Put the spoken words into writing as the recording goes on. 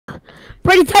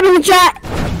Brady, type in the chat.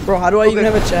 Bro, how do I even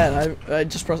have a chat? I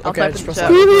just press. Okay, I just press.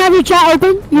 Do you even have your chat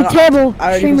open? You're terrible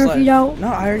streamer if you don't. No,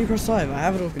 I already pressed live. I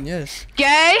have it open. Yes.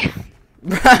 Gay.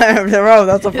 Bro,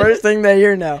 that's the first thing they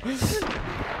hear now.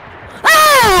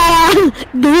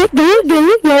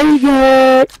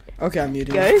 Okay, I'm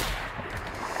muting. Gay.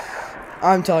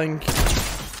 I'm telling.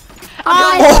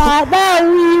 I thought that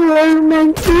we were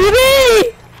meant to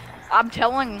be. I'm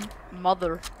telling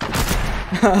mother.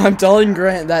 I'm telling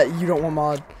Grant that you don't want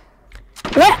mod.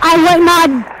 What? I want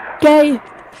mod. Gay.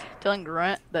 Telling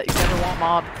Grant that you never want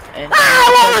mob. And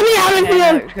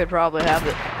you could probably have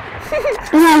it.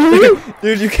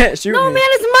 Dude, you can't shoot no, me. man,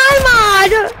 it's my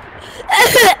mod.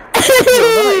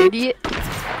 You're an idiot.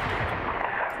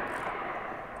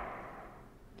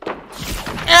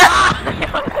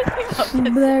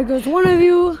 There goes one of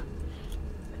you.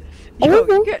 Yo,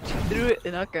 you can't shoot through it,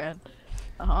 and I can.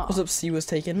 What's up? C was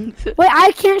taken. Wait,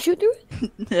 I can't shoot through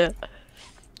it? Yeah.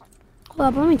 Hold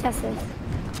up, let me test this.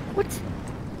 What?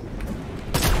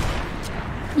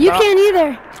 You can't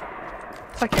either.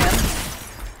 If I can.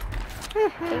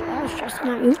 That was just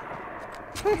not you.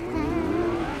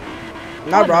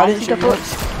 Not Brady.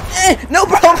 No,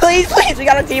 bro, please, we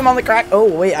got a team on the crack.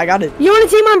 Oh, wait, I got it. You want a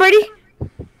team on Brady?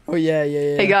 Oh, yeah.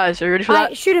 Hey, guys, are you ready for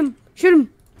that? Shoot him. Shoot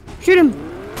him. Shoot him.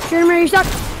 Shoot him or you're stuck.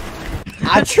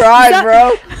 I tried,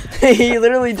 bro. He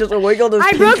literally just wiggled his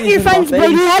I broke your fence,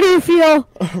 Brady. How do you feel?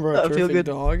 Bro, I feel good.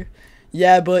 Dog.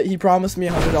 Yeah, but he promised me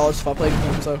 $100 if I played with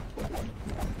him, so.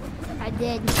 I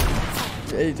did.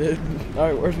 Yeah, he did.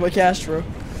 Alright, where's my cash, bro?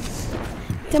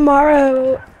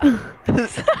 Tomorrow.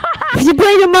 If you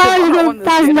play tomorrow, you get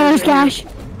 $1,000 cash.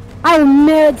 I will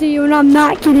mail it to you, and I'm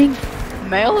not kidding.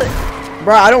 Mail it?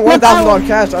 Bro, I don't want $1,000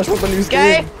 cash. I just want the new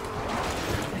skin.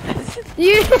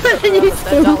 You want the new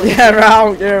skin? Yeah, bro, I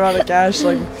don't care about the cash.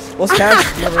 Like, what's cash?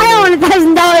 I don't want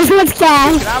 $1,000. What's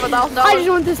cash? Can I have $1,000? I just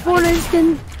want this Fortnite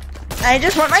skin. I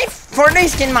just want my Fortnite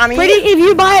skin, mommy. Brady, if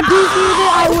you buy a PC with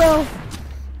it, I will.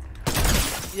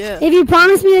 Yeah. If you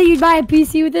promise me that you'd buy a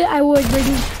PC with it, I would,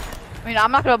 Brady. I mean,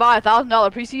 I'm not gonna buy a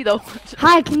 $1,000 PC though.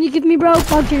 Hi, can you give me, bro?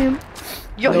 Fuck him.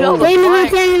 Yo, No. Landon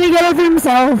can't even get it for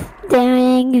himself.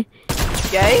 Dang.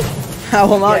 Gay? I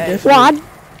will not give What? it.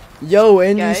 Yo,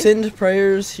 and you Okay. send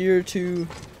prayers here to.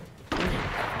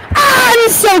 Ah,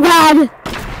 this is so bad.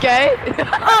 Gay?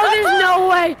 Oh, there's no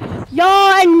way. Yo,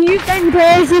 and you send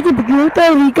prayers here to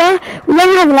Puerto Rico. We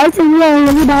don't have lights and we are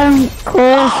living down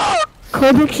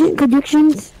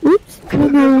predictions. Oops. I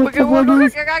don't know what the word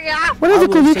is. What is I a will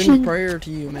prediction? send prayer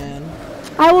to you, man.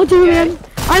 I will do it.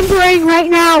 I'm praying right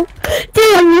now.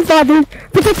 Dear Heavenly Father,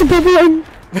 protect the people in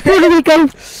Puerto Rico.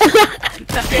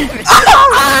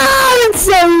 Ah,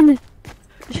 insane.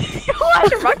 Why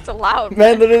is your mic so loud?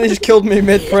 Man literally just killed me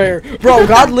mid-prayer. Bro,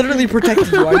 God literally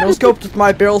protected you. I no-scoped with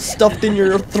my barrel stuffed in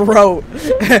your throat.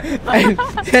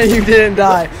 and you didn't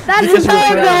die. That's because the you were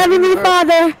prayer, praying. Heavenly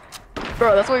Father.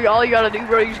 Bro, that's what all you gotta do,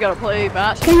 bro. You just gotta play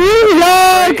match. Can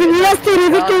you ask the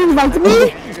Rico invite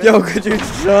me? Yo, could you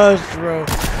shush, bro?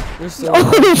 You're so Yo,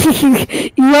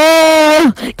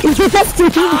 is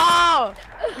that Oh!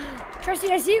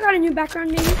 Trusty, I see you got a new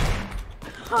background, maybe?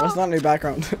 That's not a new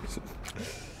background.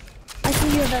 I see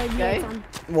you have the LED Okay. lights on.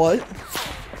 What?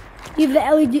 You have the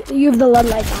LED, you have the LED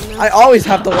lights on now. I always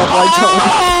have the love lights on.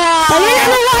 I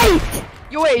have the light!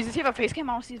 Yo, wait, does he have a face cam?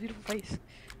 I wanna see his beautiful face.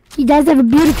 He does have a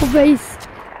beautiful face.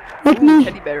 Like Ooh, me.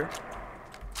 Teddy bear.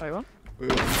 Wait, what?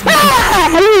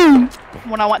 Ah,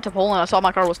 When I went to Poland, I saw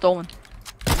my car was stolen.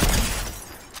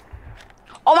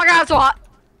 Oh my god, it's so hot!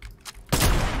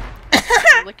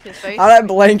 Lick his face. How'd I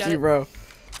blank you, bro?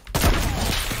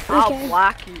 I'll Okay.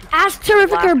 black you. Ask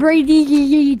Terrific or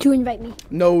Brady to invite me.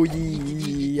 No,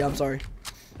 I'm sorry.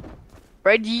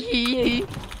 Brady.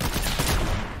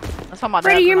 That's how my dad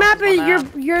Brady, your map pronounces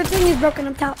is, my your thing is broken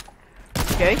up top.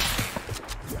 Okay.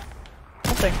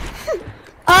 Nothing.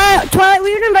 Twilight,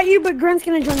 we would invite you, but Grant's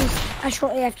gonna join us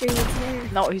shortly after he gets dinner.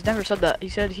 No, he's never said that. He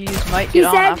said he might get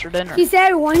on after dinner. He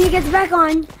said when he gets back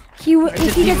on, if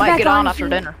he gets might back get on on after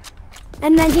dinner.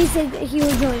 And then he said he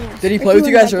will join us. Did he Or play with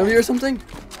you will guys invite earlier or us. something?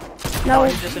 No,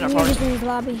 he's just in our he was party. just in his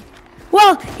lobby.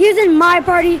 Well, he was in my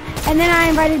party, and then I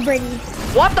invited Brady.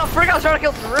 What the frick? I was trying to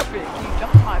kill Terrific. You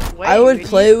jumped my way. I would idiot.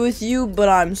 play with you, but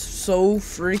I'm so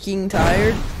freaking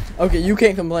tired. Okay, you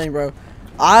can't complain, bro.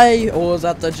 I was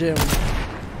at the gym.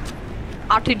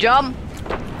 At the gym.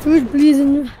 He was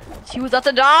bleeding. She was at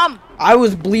the gym. I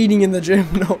was bleeding in the gym.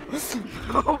 No.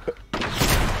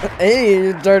 Hey,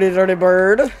 you dirty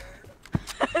bird.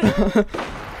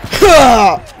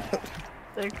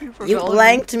 Thank you for You calling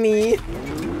blanked me.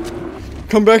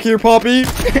 Come back here, Poppy.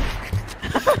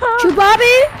 True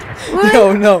Bobby?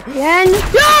 No, no. And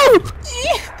no!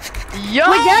 Yo!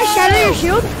 Wait, did I shatter your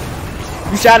shield?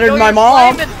 You shattered Yo, my you're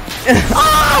mom. flaming.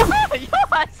 Oh! Yo,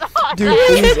 I saw that. Dude,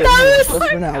 please end this.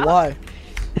 Let's win out. Why?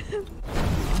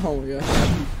 Oh my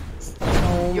gosh.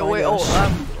 Oh Yo, my wait, gosh.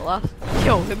 last.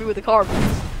 Yo, hit me with the car,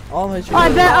 please. I'll hit you. I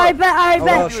bet. Oh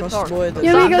wow, bet. trust boy.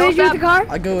 You want me to go hit you with the car?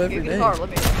 I go every Give me the day. car, let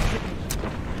me.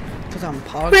 Cause I'm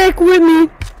pog. Frick with me.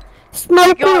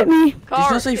 Smoke Go. with me. Did you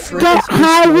Car. not say frick? Get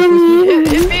high with me.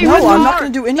 Hit me No, with the I'm not car.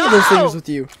 gonna do any of those things with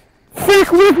you.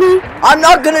 Frick with me. I'm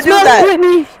not gonna do Smoke that. with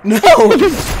me. No,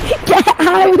 Get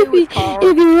high Hit me with me. with car.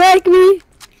 If you like me.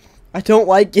 I don't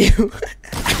like you.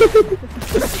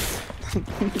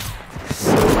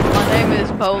 My name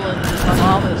is Poland. My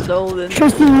mom is Dolan.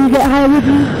 Trusty, you get high with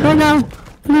me right now,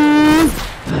 please.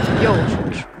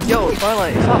 Yo,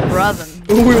 Twilight, stop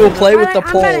breathing. We will play with the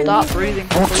I'm better. pole. Stop breathing.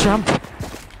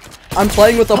 I'm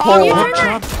playing with the Can pole. you turn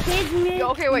that kid's Yo,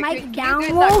 okay, wait, mic can you down get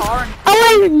in low? that car and...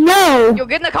 Oh wait, no. Yo,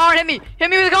 get in the car and hit me! Hit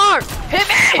me with the car! Hit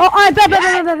me! Oh, I bet.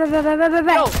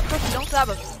 Yo, Trusty, don't stab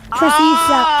us. Trusty, you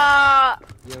suck. Ah!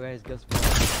 Yo guys, guess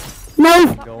No.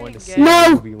 what? Going to see No. a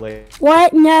movie later.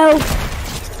 What? No.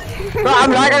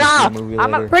 I'm not gonna. Movie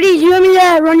I'm later. Brady, do you want me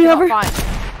to run you over? Fine.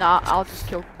 Nah, I'll just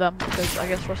kill them because I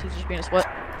guess Trusty's just being a sweat.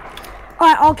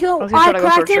 Alright, I'll kill. I was gonna try to go for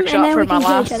a cracked him, trick and shot then for we my can kill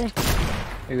last. each other.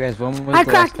 You guys, when was I the last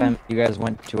cracked him. time you guys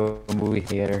went to a movie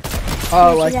theater?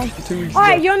 Oh, like Yeah. 2 weeks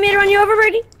Alright, ago. you want me to run you over,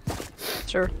 Brady?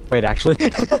 Sure. Wait, actually?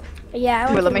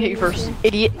 Yeah. Wait, let me hit you first,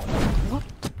 idiot.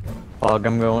 Fog,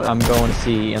 I'm going to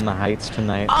see In the Heights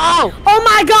tonight. Oh! Oh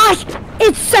my gosh!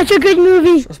 It's such a good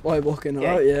movie. Trust boy walking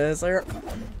Yeah. out. Yes, sir.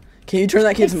 Can you turn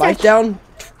that kid's It's mic such- down?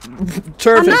 I'm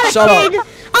Terrific. not a Shut kid. up.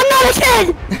 I'm not a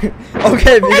kid.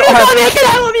 Okay, if you If don't you have call me a kid,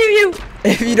 I will mute you.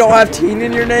 if you don't have teen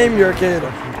in your name, you're a kid.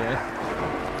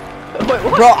 Wait,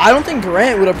 what? Bro, I don't think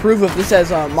Grant would approve of this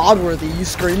as mod worthy. You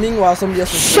screaming while somebody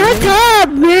else is Shut screaming. up,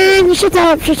 man. Shut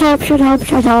up. Shut up. Shut up.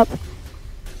 Shut up.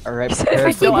 Alright,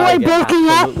 I see boy bulking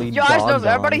up. Yo, I just noticed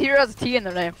everybody here has a T in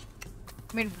their name.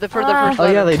 I mean, the first Oh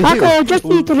yeah, they do. Taco, just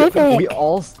be terrific. We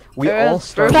all First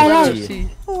started letter with T. T.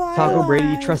 Taco,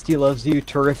 Brady, Trusty loves you,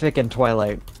 Terrific, and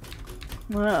Twilight.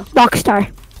 Yeah.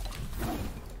 Rockstar.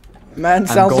 Man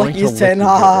sounds going like to he's 10. lick you,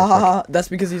 Ha ha ha Terrific. ha. That's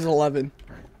because he's 11.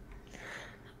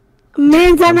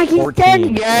 Man, sound like he's 14. 10.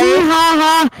 He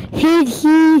ha ha. He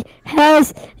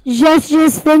has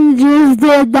just finished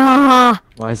it. Ha.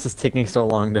 Why is this taking so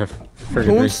long to Who friggin'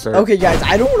 wants- restart? Okay, guys,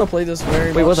 I don't want to play this very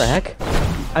much. Wait, what the heck?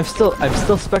 I'm still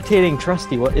spectating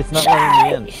Trusty. What? It's not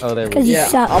letting me in. Oh, there we go. Cause you Yeah,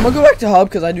 suck. I'm gonna go back to hub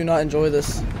because I do not enjoy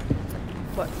this.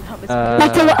 But,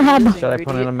 Back to what hub? Should I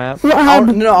put in a map? What I hub?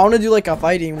 want to do like a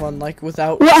fighting one, like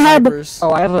without What hub? snipers.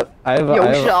 Oh, I have a Yo,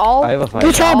 we should all- fight.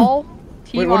 Which hub? all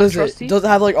team Wait, what on is Trusty. it? Does it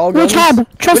have like all guns? Which hub?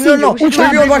 Trusty. Wait, no, Which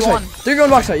 3v1 hub? box fight. 3v1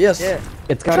 box fight. Yes. Yeah.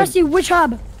 It's got. Trusty, which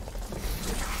hub?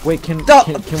 Wait, can The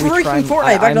we freaking try?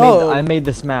 Fortnite, back to hub. I made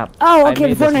this map. Oh, I okay,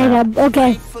 made the this Fortnite map. hub.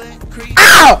 Okay.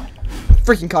 Ow!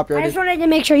 Freaking I copyrighted. just wanted to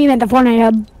make sure you meant the Fortnite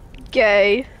hub,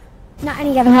 Gay. not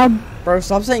any other hub. Bro,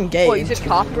 stop saying gay. What, you said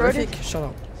copyrighted? Terrific. Shut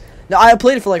up. No, I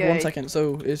played it for like 1 Gay. second,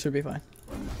 so it should be fine.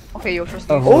 Okay, yo, Trusty.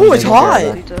 Oh, it's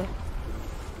hot. Sita.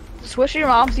 Switch to your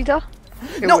mom, Sita.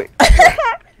 Here, No. wait.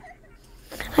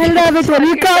 I love it when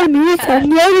you call me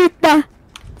señorita.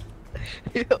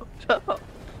 Yo, shut up.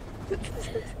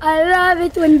 I love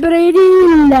it when Brady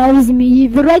loves me.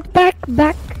 Right back.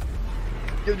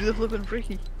 Yo, do the flippin'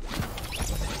 freaky.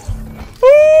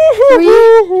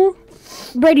 3.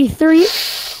 Brady, 3,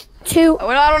 2, Oh,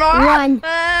 I don't know. 1,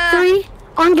 3.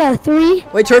 On go. 3.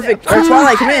 Wait, terrific.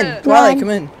 Twilight, come in. Twilight, come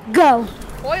in. Go.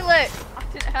 Toilet. I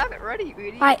didn't have it ready, you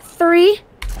idiot. Alright, 3,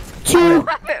 2,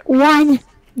 Have it. 1.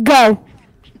 Go.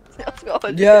 Let's go.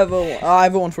 Yeah, I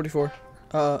have a 144.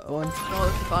 One. No,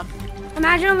 this is fun.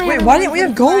 Imagine only Wait, having why didn't we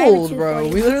have 144, I have a gold, bro?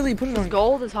 240. We literally put it on.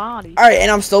 Gold is hottie. Alright, and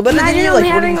I'm still better than Imagine you? only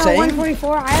Like, what are having you a saying?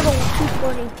 144. I have a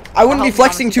 240. I wouldn't be I'll be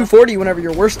flexing honest with 240 whenever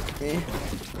you're worse than me.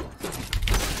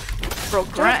 Bro,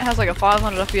 Grant has like a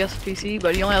 500 FPS PC,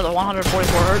 but he only has a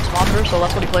 144 Hz monitor, so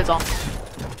that's what he plays on.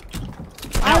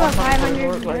 I have a Not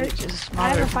 500 but hertz. his I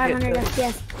have a monitor 500 can get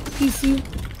FPS PC.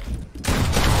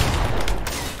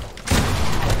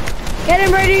 Get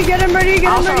him ready, get him ready, I get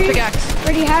him was trying to ready. pickaxe.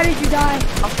 Brady, how did you die?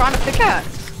 I was trying to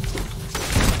pickaxe.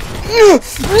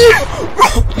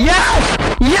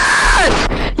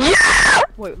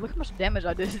 Wait, look how much damage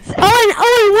I did. Owen,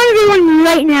 1v1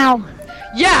 right now.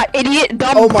 Yeah, idiot,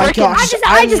 dumb. Oh my frickin'. gosh.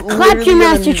 I just I'm clapped you, literally gonna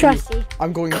Master mute you. Trusty.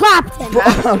 I'm going. Clapped him. Bro,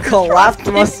 I'm collapsed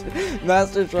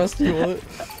Master Trusty. What?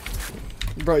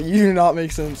 Bro, you do not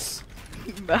make sense.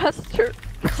 Master.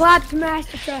 Clapped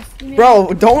Master Trusty. Man.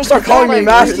 Bro, don't start calling me like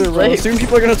Master, really bro. late. Soon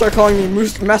people are gonna start calling me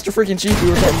Master freaking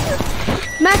Chifu or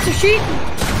something. Master Sheep.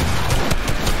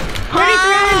 Brady,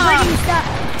 Brady, stop.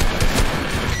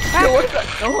 what's that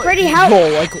noise? Brady, how? Bro,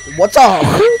 like, what's up?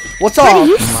 What's Brady, up?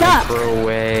 you suck.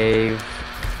 Microwave.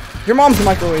 Your mom's a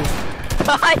microwave.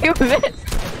 You missed.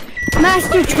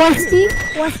 Master Trusty,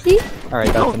 Westy,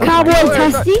 Alright, that's enough. Cowboy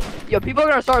microwave. Trusty, Yo, people are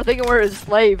gonna start thinking we're his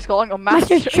slaves, calling him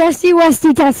Master master. Trusty,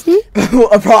 Westy, Trusty. Bro,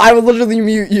 I would literally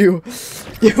mute you.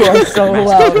 You are so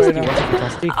loud right now.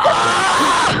 Trusty?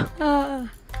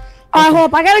 I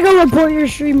hope I gotta go report your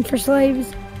stream for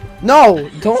slaves. No,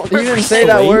 don't even say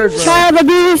that word, bro. Child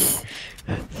abuse.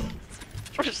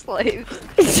 For slaves.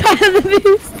 Child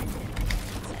abuse.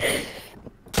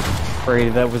 Brady,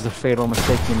 that was a fatal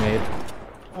mistake you made.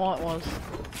 Well, it was.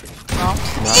 No. Not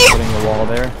putting the wall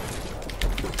there.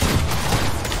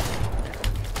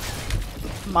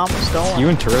 Mom was stolen. You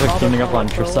and Terrific Father teaming up on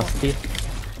stole.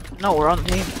 TrustySheep? No, we're on the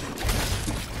team.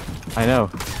 I know.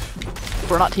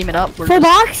 We're not teaming up. We're Full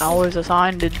just box? always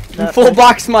assigned to that Full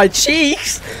box my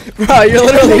cheeks? Bro, you're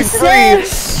literally free.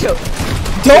 Yo,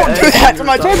 Don't do that to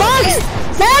my Full cheeks. box.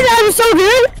 That was so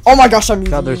good. Oh my gosh, I'm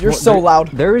God, muting you. You're so loud.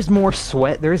 There is more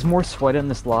sweat. There is more sweat in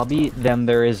this lobby than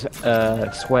there is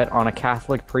sweat on a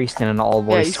Catholic priest in an yeah,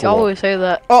 all-boys you school. always say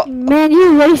that. Man,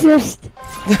 you racist.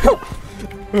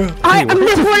 I'm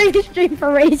reporting the stream for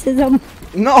racism.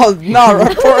 No,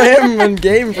 report him in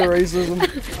game for racism.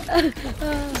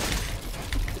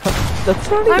 That's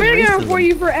not I'm even gonna racism. report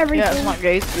you for everything. Yeah, it's not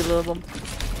gay, we love them.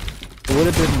 It would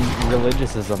have been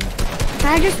religious-ism.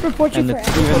 Can I just report you And for it's,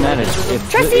 everything? even then,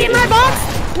 it's Trusty in my box.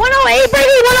 108,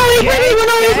 Brady. 108, Brady.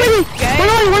 108, Brady.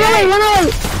 108,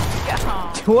 108,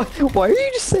 108. Why are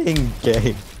you just saying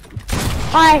gay?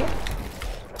 Alright.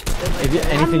 If you,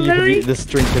 anything, this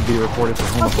stream could be reported for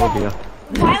homophobia.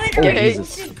 Violent Oh, or Jesus.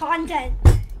 explicit content.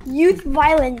 Youth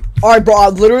violence. Alright, bro,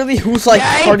 literally, who's like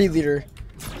party leader?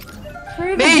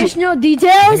 Prove Me. additional I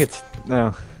details. think it's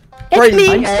no. It's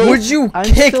Brady, me. would you I'm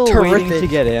kick still waiting to Terrific?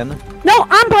 get in. No,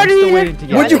 I'm party Still leader. waiting to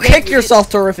get Would in. you End the kick game, yourself,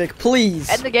 Terrific, please?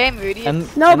 End the game, you idiot.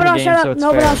 And No, end but the I'll game, shut so up. it's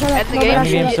No, but fair. I'll shut up. End the No, but game, I'll End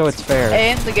the game, shut so up. it's fair.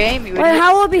 End the game, you Wait, idiot.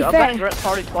 how will it be Yo, I'm fair? back to Red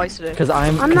Party twice today. Because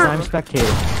I'm not-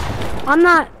 spectating. I'm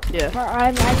not. Yeah.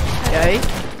 I'm Gay?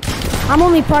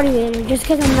 only party leader. Just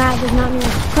because I'm mad does not mean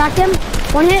I cracked him.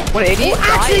 One hit. 180?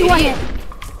 Actually, one hit.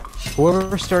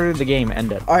 Whoever started the game,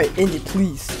 end it. Alright, end it,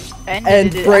 please. End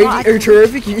And it. Brady or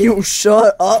Terrific, you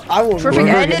shut up. I will Terrific,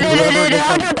 murder end it.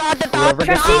 you. Whoever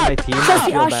gets on my team, I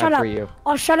Trusty, feel I'll bad shut for up. you.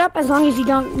 I'll shut up as long as you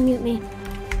don't mute me.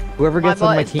 Whoever My gets on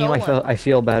my butt is team, stolen. I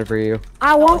feel bad for you.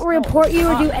 I won't it's report you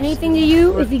or do anything to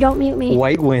you if you don't mute me.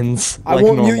 White wins. I like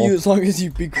won't normal. mute you as long as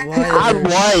you be quiet. I'm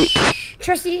white.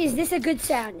 Trusty, is this a good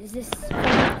sound? Is this?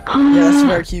 Yeah, that's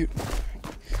very cute.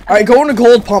 Alright, go into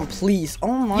gold pump, please. Oh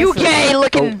my You God. gay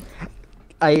looking.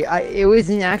 It was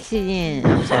an accident.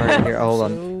 I'm sorry. Here, hold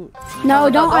on. No,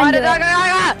 don't undo it.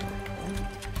 Yeah!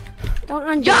 Don't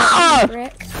undo Yeah! it,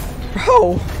 Rick.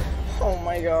 Bro. Oh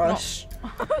my gosh.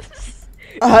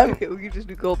 Okay, we can just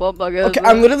do gold bump, I guess. Okay,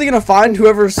 I'm literally gonna find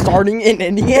whoever's starting and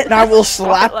ending it, and I will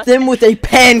slap them with a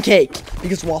pancake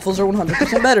because waffles are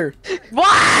 100% better.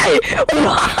 Why? Okay,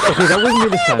 that wasn't me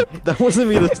this time. That wasn't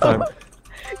me this time.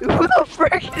 Who the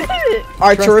frick did it?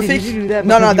 Alright, Trusty, Terrific. did you do that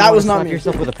No, because you that wanna was not slap me.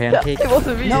 yourself with a pancake? It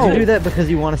wasn't me. No. Did you do that because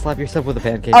you want to slap yourself with a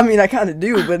pancake? I mean, I kind of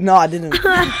do, but no, I didn't.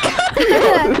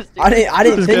 I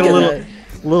didn't Just think get a of little, it.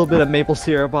 little bit of maple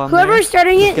syrup on Whoever's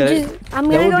starting it, Get it? just I'm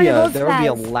there. gonna go to gold There would be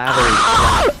a spaz. lathery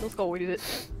slap. Let's go, we did it.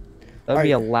 That would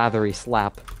be a lathery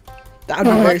slap. That would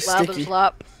be very Let's lap and sticky.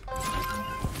 slap.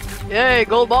 Yay,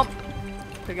 gold bump.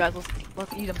 Okay, guys,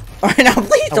 let's eat them. Alright, now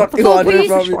please Oh, don't what do the all fuck? this,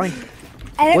 Please. bro.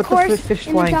 Edit What course the fish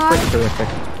in the flying top. frick terrific?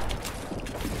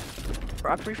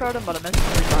 I pre-fired him, but I missed the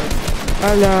pre-fire.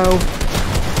 Hello.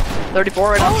 34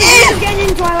 right Oh, now. he's getting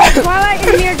in Twilight. Twilight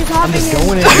in here, just I'm hopping just in.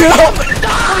 going in.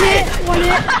 One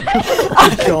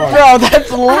hit. Bro, that's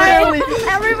literally.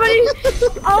 Everybody,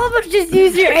 all of us just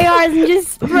use your ARs and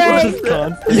just spray.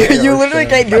 You literally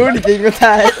can't do anything with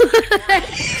that.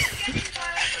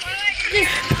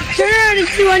 Turn around and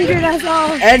 200 us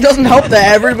all. And it doesn't help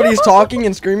that everybody's talking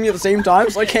and screaming at the same time,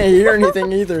 so I can't hear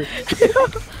anything either.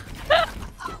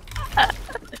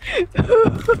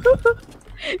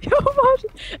 Yo,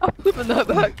 I'm flipping that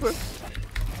back, bro.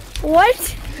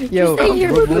 What? Yo, say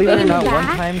you're believe it or not, back?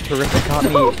 one time Terrific caught me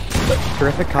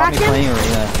Crack him? playing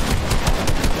arena.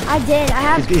 I did. I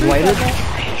have He's proof whited? of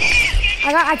it.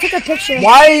 I took a picture.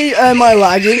 Why am I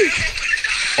lagging?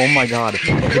 Oh my god.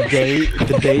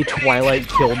 The day Twilight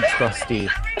killed Trusty.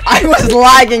 I was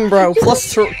lagging, bro.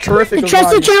 Plus, Terrific The was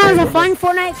Trusty lagging. channel is a fun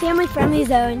Fortnite family-friendly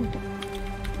zone.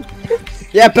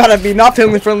 Yeah, better be not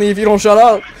family friendly if you don't shut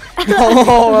up.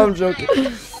 Oh, I'm joking.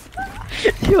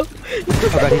 Yo, Oh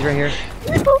god, he's right here.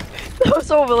 that was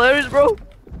so hilarious, bro.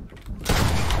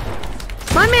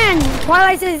 My man,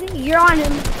 Twilight says you're on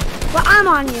him. But I'm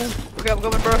on you. Okay, I'm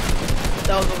coming, bro.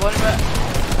 That was a 1 minute.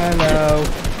 Hello.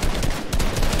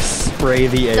 Spray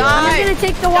the air. Die. I'm gonna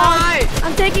take the wall. Die.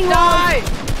 I'm taking wall.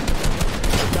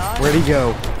 Die! Where'd he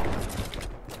go?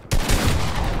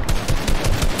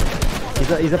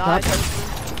 He's up top.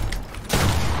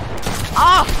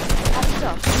 Ah!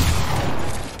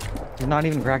 He's not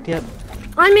even cracked yet.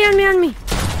 On me.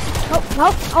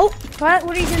 Oh.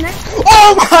 What are you doing next?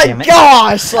 Oh my Damn it.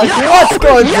 gosh! Like, what's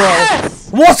good,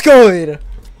 bro? What's good?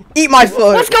 Eat my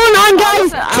foot. What's going on,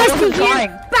 guys? I Trusty wasn't here. trying.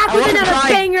 Back I with wasn't another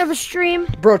trying. banger of a stream.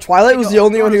 Bro, Twilight was the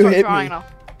only one who hit me. Now.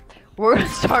 We're gonna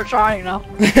start trying now.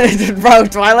 Bro,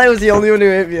 Twilight was the only one who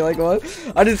hit me. Like, what?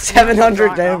 I did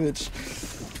 700 damage.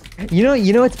 You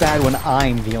know it's bad when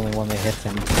I'm the only one that hits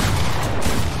him.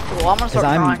 Well, I'm gonna start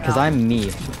trying Because now. I'm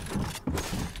me.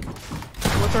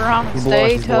 Look around and He's stay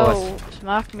lost, he's toe.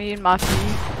 Smack me in my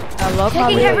feet. I love my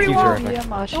Taking every legs, wall. yeah,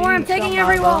 my Don't worry, I'm sheets taking on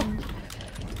every my wall. buns.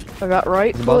 I got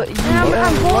right The ball. foot. And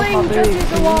I'm pulling Trusty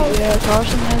to the wall. Yeah,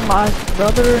 Carson is my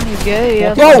brother and he's gay.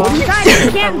 Yeah, Bro, so Guys, you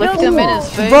I can't licked build him in walls.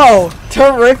 his face. Bro,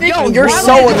 terrific. You're Twilight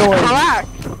so is annoying. cracked.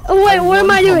 Oh wait, what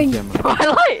am I doing?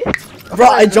 Twilight. Bro,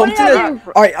 I jumped in did I it.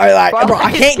 do? Alright, bro,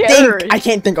 I can't Scary. think. I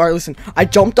can't think. Alright, listen. I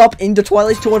jumped up into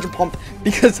Twilight's 200 pump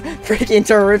because freaking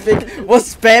Terrific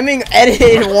was spamming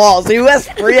edited walls. He has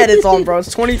free edits on, bro. It's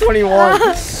 2021.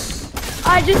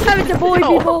 I just have it to bully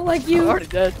No. people like I'm you. already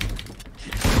dead.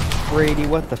 Brady,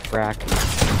 what the frack?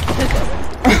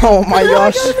 Oh my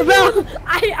gosh. Bro,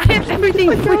 I have everything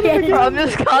pre-edited. Bro, I'm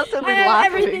just constantly I have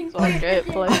laughing, everything. so I can't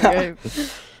play the game.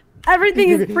 Everything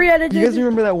is pre-edited. Do you guys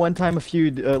remember that one time a few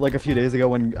days ago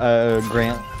when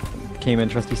Grant came in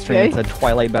Trusty stream and Okay. said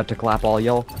Twilight about to clap all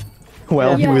y'all?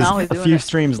 Well, Yeah. he Now was he's a doing few it.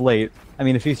 streams late. I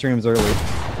mean, a few streams early.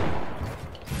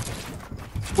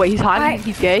 Wait, he's hiding? I-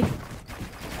 He's gay?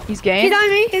 He's gay? He's on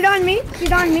me. He's on me.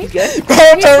 He's on me. He's gay? Bro,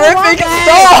 Terrific,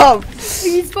 stop!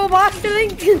 He's full box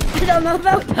filling. I don't know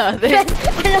though.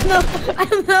 I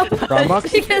don't know. Wrong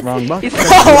box? Because- Wrong box? because-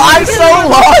 Oh, I'm so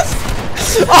lost!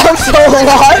 I'm so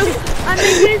lost! I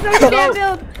mean, he can't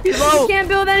build. He's low. He can't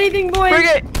build anything, boys. Bring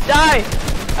it! Die!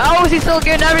 How is he still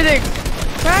getting everything?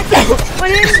 Crack.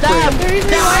 When it's Stab!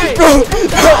 Die! Bro,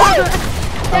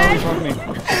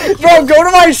 Dad, bro, go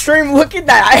to my stream, look at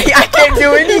that. I can't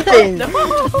do anything.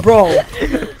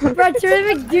 Bro. bro,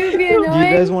 Terrific do be Do you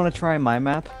guys annoying. want to try my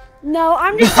map? No,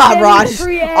 I'm just Nah, bro, I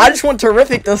getting I just want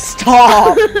Terrific to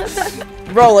stop.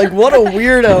 Bro, like, what a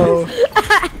weirdo.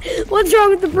 What's wrong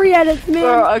with the pre-edits, man?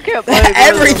 Bro, I can't play.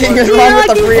 Everything is You wrong know, with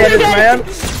like the these pre-edits, man.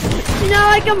 You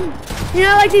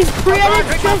know, like these pre-edits, Bring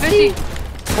my Trusty. fishy.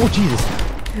 Oh, Jesus.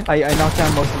 I knocked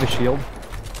down most of the shield.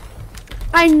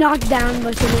 I knocked down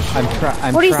most of this shit.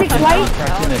 I'm 46 trapped. white? I'm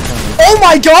trapped in a tunnel. Oh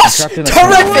my gosh! Trapped in a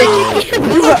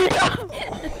Terrific!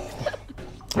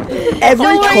 Every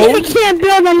Don't worry, I code. can't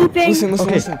build anything. Listen,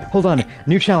 Okay, listen. hold on.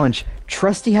 New challenge.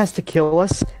 Trusty has to kill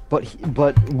us, but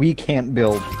we can't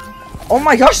build. Oh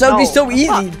my gosh, that would be No, so that's easy.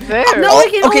 not fair. No,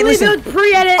 we can okay, only listen. build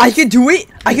pre-edits. I could do it.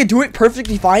 I could do it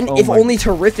perfectly fine Oh if my- only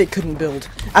Terrific couldn't build.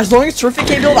 As long as Terrific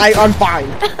can't build, I'm fine.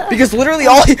 Because literally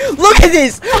all look at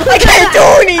this. I can't do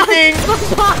anything.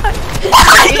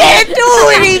 I can't do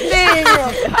anything.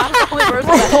 I'm the only person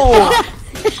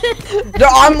that- Bro. No,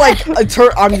 I'm like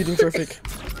I'm using Terrific.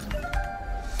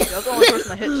 You're the only person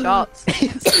that hit shots.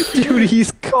 Dude,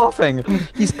 he's coughing.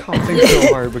 He's coughing so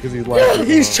hard because he's laughing.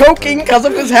 He's choking because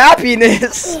of his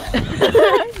happiness. I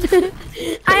What do you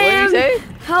am. say?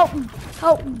 Help!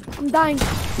 I'm dying.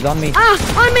 He's on me.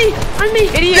 Ah! On me!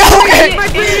 Idiot! Okay,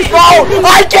 Idiot! bro,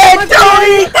 I can't do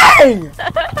anything.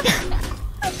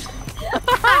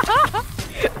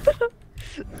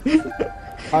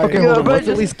 Okay, hold on. Let's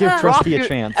at least give Trusty a your-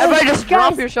 chance. Everybody just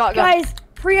drop Guys, your shotgun. Guys,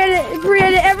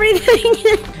 pre-edit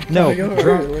everything. No, Go,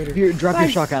 drop, later. here, drop your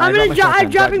Guys, shotgun. I'm I gonna dropped my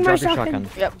I'm shotgun. dropping my Drop your shotgun.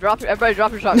 Yep, everybody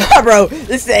drop your shotgun. Nah, bro, this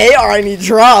is the AR I need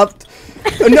dropped.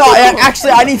 No,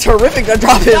 I need Terrific to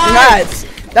drop his mats.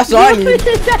 That's what I need.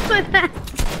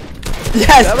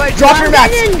 Yes, Everybody drop your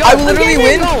mats. I'm getting in. I will literally I'm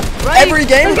getting win in. Ready? every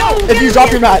game Let's go. if you Get drop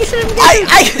him, your get mats. him, get him.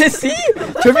 I can see.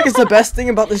 Terrific is the best thing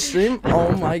about this stream. Oh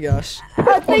my gosh.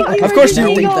 Thank you Of for course the you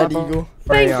think eagle. that, Eagle.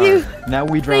 Thank AR. you. Now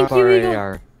we drop Thank you, our Eagle.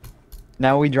 AR.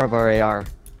 Now we drop our AR.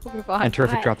 Okay, fine. And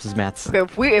Terrific Alright. drops his mats.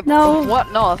 Okay, if No.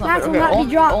 what? No, that's not Mats fair. will Okay, not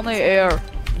be dropped. only AR.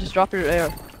 Just drop your AR.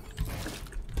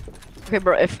 Okay,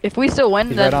 bro. If we still win,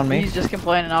 He's then right on me. he's just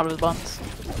complaining out of his buns.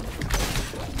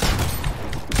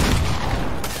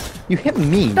 You hit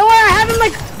me. Don't worry, I have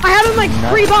him like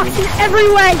pre-boxed in every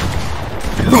way.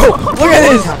 Bro, look at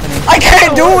this. I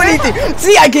can't do anything.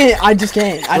 See, I can't. I just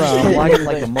can't. I just Bro, can't.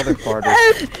 like a mother farter.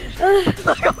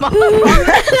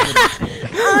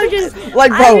 I'm just,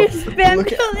 Like, bro, I'm just spam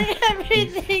look at- building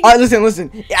everything. Alright,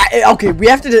 listen. Yeah, okay, we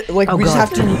have to, like, Oh we just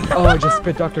god. have to. Oh, I just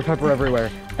spit Dr. Pepper everywhere.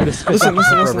 I just spit Listen, Dr.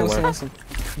 Pepper listen, everywhere. listen.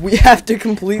 We have to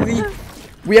completely.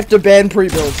 We have to ban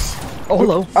pre-builds. Oh,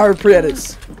 hello. Or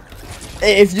pre-edits.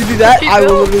 If you do that, I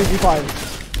will literally be fine.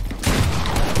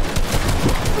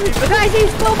 Guys,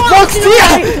 he's full box. Fuck, Don't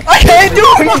yeah! worry. I can't do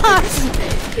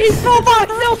it! He's full box.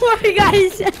 Don't worry,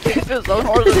 guys. It's so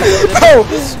hard to do. No!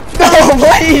 No,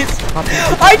 please!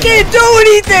 I can't do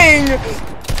anything!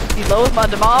 He lows my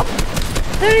demob.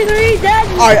 33 dead.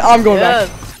 Alright, I'm going Yeah. back.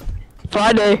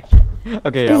 Friday.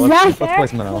 Okay, yeah, Is that let's fair? play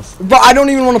something else. Bro, I don't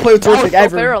even want to play with That was Terrific so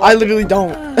ever. fair, I like- literally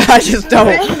don't. I just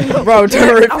don't. Bro,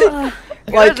 Terrific. Guys,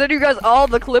 Like, did you guys all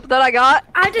the clip that I got?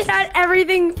 I just had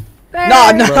everything. Fair.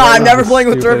 nah, Bro, I'm never the playing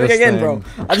with Terrific stupidest again, bro.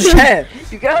 thing. I just can't.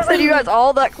 You guys said you guys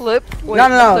all that clip. Wait, No,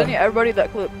 no, no. I'm sending everybody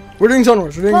that clip. We're doing Zone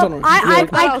Wars. We're doing Zone Well, Wars. I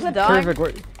I was clipped. dying.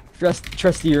 Perfect.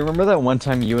 Trusty, you remember that one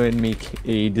time you and me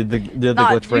did the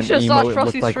Nah, glitch for you an should saw emo? It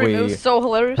Trusty's looked like stream. It we was so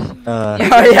hilarious. Oh, You yeah.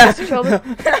 guys each other.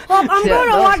 Well, I'm Yeah, going to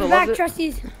no, watch so back love it.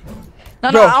 Trusty's.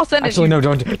 No, Bro, I'll send it Actually, to no, you.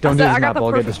 don't do I this got map. the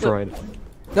I'll get perfect clip. destroyed.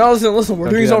 No, listen. We're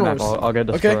Don't doing do that Zone map, Wars. I'll get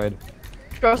Okay. destroyed.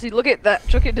 Trusty, look at that.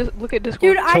 Look at Discord.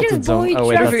 Dude, I just Tilted zone. bullied Oh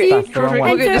wait, that's Trusty. the wrong one.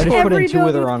 Look at I just Discord. put in two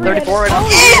of the wrong ones. 34 right Oh, now.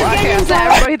 yeah, I can't send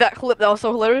yeah. everybody that clip. That was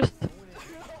so hilarious.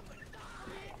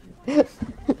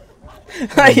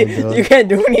 Like, you can't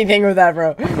do anything with that,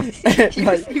 bro. Like,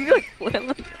 You like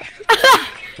flailing.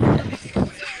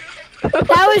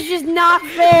 That was just not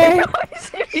fair. You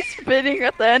see me spinning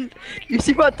at the end. You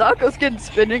see my taco skin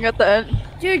spinning at the end.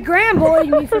 Dude, Graham bullied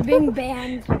me for being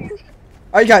banned.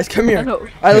 alright, guys, come here. I know.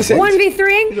 Alright, listen.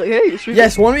 1v3? He's like, hey, you shoot.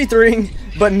 Yes, 1v3,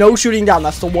 but no shooting down.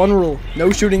 That's the one rule.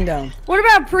 No shooting down. What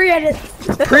about pre-edits?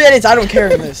 Pre-edits, I don't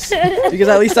care in this. Because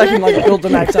at least I can, like, build the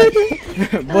max up.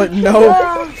 But no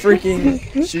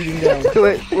freaking shooting down.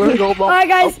 Wait, where's gold ball? Alright,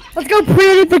 guys, let's go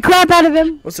pre-edit the crap out of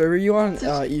him. What server are you on?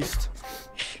 East.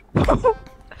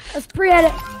 Let's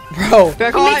pre-edit. Bro.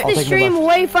 Back It on. makes the take stream the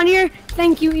way funnier.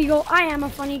 Thank you, Eagle. I am a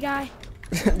funny guy.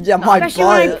 Yeah, my Especially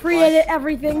when I butt. pre-edit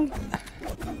everything.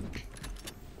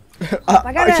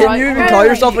 I gotta- Can you I even gotta, call like,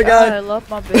 yourself a I guy? love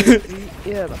my baby.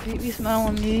 Yeah, my baby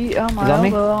smelling me on my Is that me?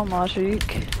 elbow, on my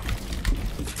cheek.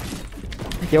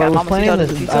 Yo, Yeah, I was Mama playing Tito this.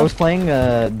 does pizza. I was playing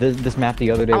this map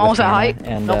the other day I'm with almost at Hannah height.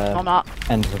 and Nope, I'm not.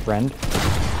 and her friend.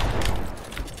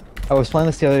 I was playing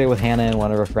this the other day with Hannah and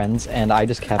one of her friends, and I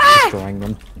just kept destroying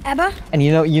them. Ebba? And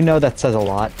you know that says a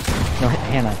lot. No,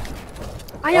 Hannah.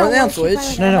 I know. Are they on what she's Twitch? playing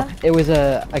with No, Ebba. it was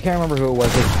I can't remember who it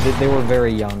was. They were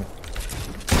very young,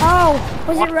 Oh,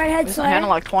 was it Redhead Isn't Hannah Slayer?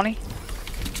 like 20?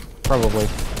 probably.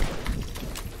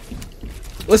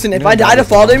 Listen, if No, I die to that is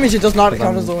fall not. damage, it does not Because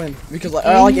count I'm- as a win. Because like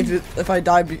if I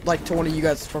die like to one of you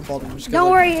guys from fall damage. 'cause, Don't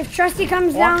like, worry, if Trusty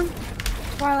comes What? down,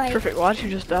 Twilight. Perfect. Why'd you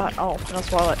just die? Oh, that's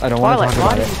Twilight. I don't wanna Twilight, talk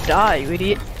why about did you die, you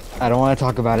idiot? I don't want to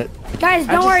talk about it. Guys,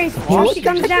 I don't just worry, if watched Trusty you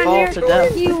comes just down fall here, to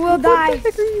death. you will die.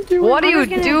 What are I'm you just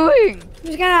gonna- doing? I'm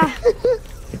just gonna.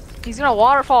 He's gonna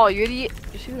waterfall, you idiot.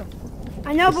 Just shoot him.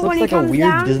 I know, This but when looks he like a comes weird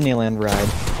down, Disneyland ride.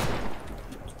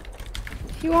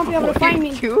 he won't be able to What are find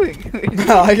you me. doing?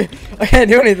 No, I can't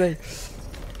do anything.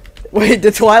 Wait,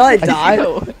 did Twilight die?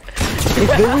 No.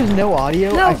 If there was no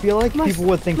audio, No, I feel like must- people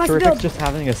would think must Terrific's build. just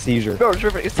having a seizure. Bro,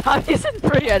 Perfect. Stop using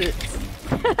pre-edits.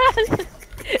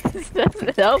 This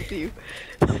doesn't help you.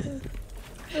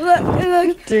 Look,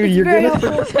 Dude, it's you're very gonna- helpful.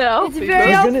 Doesn't help It's you,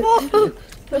 very bro. You're helpful.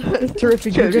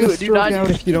 Terrific, you're Dude, gonna do stroke not out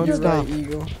if you don't You're stop. right,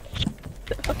 Eagle. He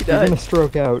You're died. gonna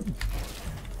stroke out.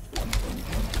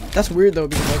 That's weird though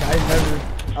because like I never.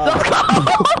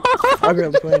 I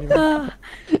barely play anymore.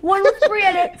 One with free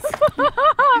edits.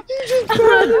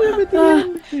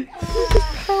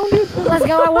 Let's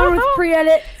go. I won with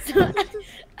pre-edits.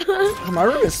 My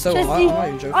room is so hot. I'm not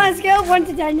even joking. On a scale of 1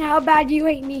 to 10, how bad do you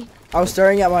hate me? I was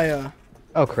staring at my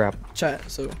Oh crap. chat,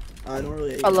 so I don't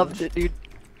really. hate I you loved much. it, dude.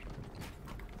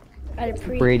 I had a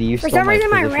pre. Brady, you For stole some my reason,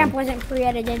 my position. ramp wasn't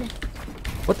pre-edited.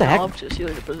 What the I heck? love just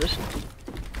healing your position.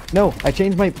 No, I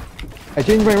changed my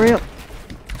ramp.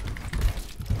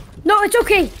 No, it's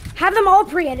okay. Have them all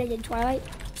pre-edited, Twilight.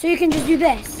 So you can just do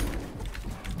this.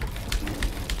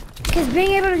 Because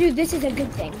being able to do this is a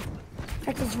good thing. In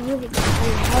fact, it's really good for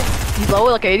your health. He's low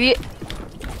like an idiot.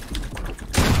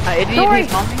 Idiot, Don't worry.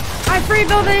 he's on me. I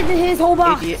pre-built his whole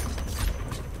box. Idiot.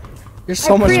 You're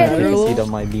so much pre-edited better. this. Seat Lil. on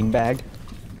my bean bag.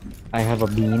 I have a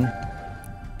bean.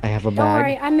 I have a Don't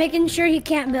worry, bag. I'm making sure he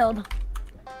can't build.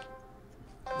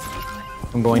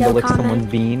 I'm going No to lick comment.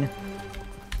 someone's bean.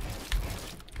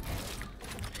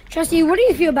 Trusty, what do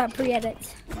you feel about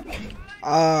pre-edits?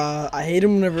 I hate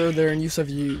them whenever they're in use of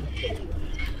you.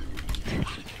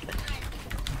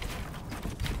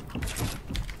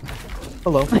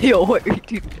 Hello. Yo, what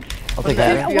dude? I'll take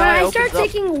that. When I start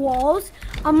taking walls,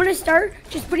 I'm gonna start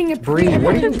just putting a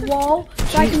pre-edited wall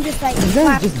so I can just like You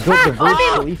slap. guys just built the Burj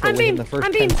Khalifa I'm within beam, the first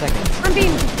I'm 10 beam, seconds. I'm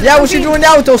beam. Yeah, what you doing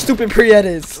now with those stupid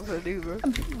pre-edits? Making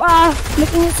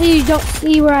it so you don't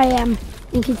see where I am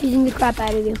and confusing the crap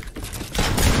out of you.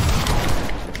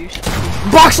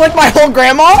 Box like my whole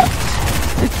grandma?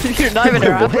 You're not even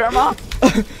around, grandma.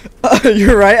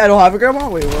 You're right, I don't have a grandma?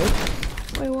 Wait,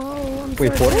 what? Wait, whoa, I'm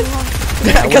Wait, sorry. what?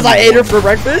 Because I ate her for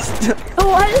breakfast?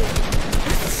 What?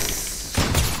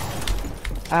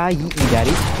 Ah, yeet me,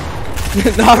 daddy.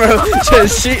 Nah, bro.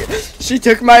 She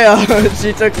took my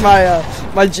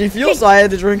my G Fuel, so I had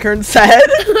to drink her instead.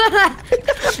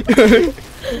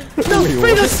 No,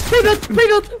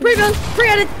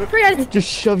 pre-edit. Just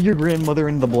shove your grandmother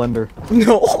in the blender.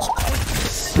 No.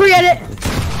 Pre-edit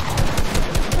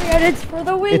for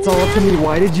the win. It's all up to me.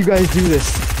 Why did you guys do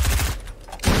this?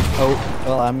 Oh,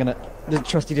 well, I'm gonna...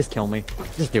 Trusty, just kill me.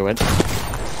 Just do it.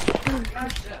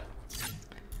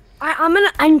 I'm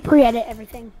gonna unpre-edit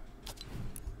everything.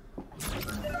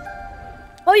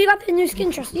 Oh, you got the new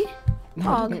skin, Trusty?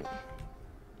 Hog.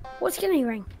 What skin are you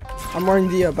wearing? I'm wearing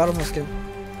the Battle Pass skin.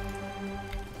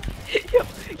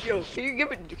 Yo, can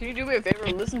you do me a favor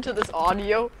and listen to this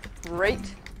audio right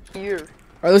here?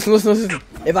 Alright, listen.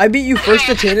 If I beat you first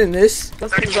to 10 in this,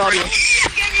 Listen to this audio.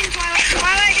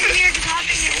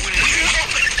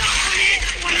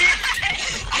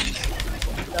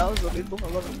 That was unbelievable. I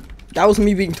love it. that was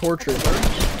me being tortured. Oh,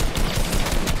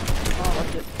 I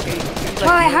loved it. Okay, he was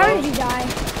Why? like, How "Whoa." did you die?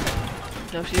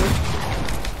 No shield.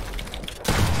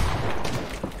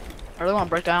 I really want to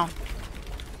break down.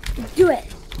 Do it.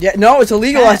 Yeah, no, it's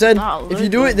illegal, I said. Not If you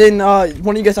do it, then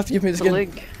one of you guys have to give me the It's a skin.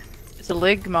 lig. It's a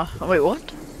ligma. Oh, wait, what?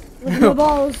 With my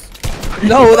balls.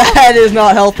 No, that is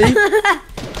not healthy.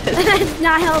 It's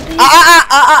not healthy.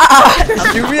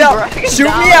 Shoot me out. Shoot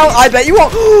me out. I bet you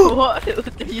won't. What?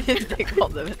 You didn't take all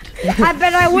of it. I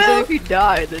bet I You said will. if you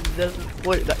die, then it doesn't.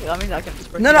 Wait, I mean, I can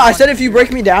just break No, you I down. said if you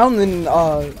break me down, then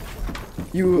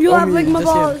You'll owe have me like my the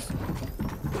skin. balls.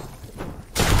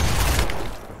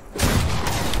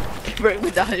 Break me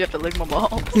down, you have to lick my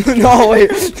ball. No, wait.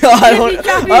 No, I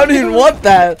don't even want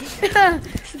that.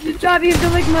 Good job, you have to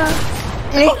lick my.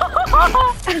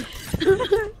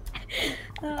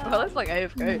 Well, that's like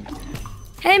AFK.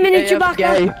 Hey, mini AFK.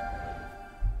 Chewbacca.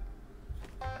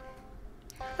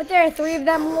 But there are 3 of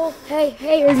them. Little.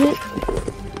 Hey, is it?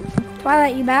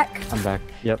 Twilight, you back? I'm back.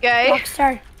 Yep. Okay.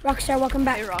 Rockstar, welcome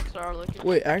back. Hey, Rockstar, look at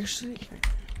Wait, actually.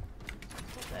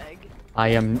 the egg. I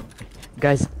am...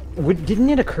 Guys, didn't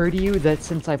it occur to you that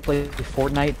since I played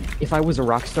Fortnite, if I was a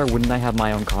rockstar, wouldn't I have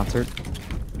my own concert?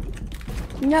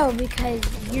 No, because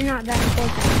you're not that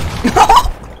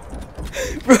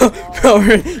Bro,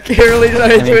 Carly did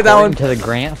I I mean, do that one? according to the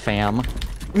Grant fam.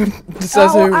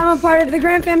 Says Oh, who? I'm a part of the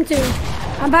Grand Fam too.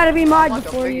 I'm about to be mod Like a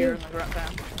before figure you. in the grunt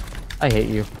fam. I hate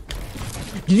you.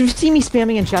 Did you see me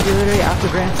spamming in chat the other day after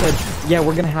Grant said, yeah,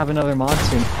 we're gonna have another mod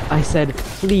soon? I said,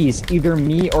 please, either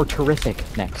me or Terrific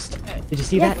next. Did you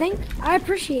see Yeah, that? I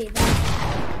appreciate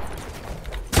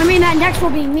that. I mean, that next will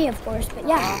be me, of course, but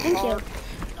yeah, thank you.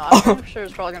 No, I'm sure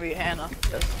it's probably gonna be Hannah.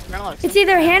 It's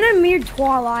either Hannah, me, or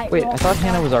Twilight. Wait, I thought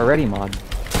Hannah was already mod.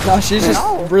 No, she's just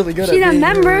No. really good She's at a being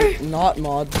member. really not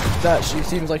mod. That she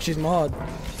seems like she's mod.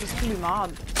 She's gonna be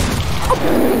mod.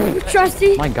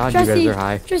 Trusty. My God, you Trusty, guys are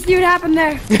high. Trusty, what happened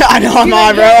there? I know I'm You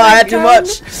on, bro. like I had too cone?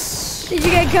 much. Did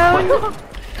you get coned?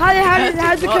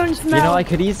 How's the cone smell? You know, I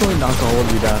could easily knock all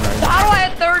of you down right now. How do I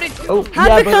have 32? Oh, How'd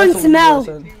Yeah, the bro, cone that's what smell? Will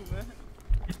said.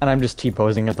 and I'm just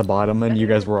T-posing at the bottom, and you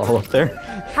guys were all up there.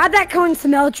 How'd that cone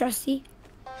smell, Trusty?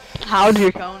 How do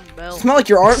your cone smell? Smell like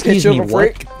your armpit, Excuse you me, little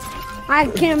what? freak. I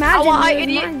can't imagine. why, it was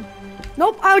idiot? mine.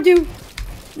 Nope, I'll do.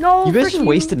 No, You guys frick just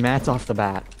wasted mats off the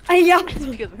bat. Yeah,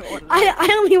 I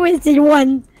only wasted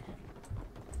one.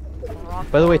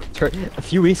 By the way, a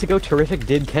few weeks ago, Terrific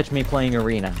did catch me playing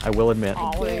Arena, I will admit.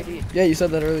 Oh, wait. Yeah, you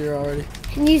said that earlier already.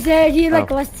 And you said he had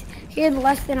Oh. he had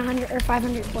less than 100 or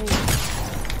 500 points.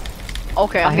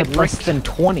 Okay, I I'm had getting less bricked. than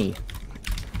 20.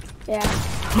 Yeah.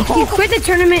 He quit the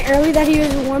tournament early that he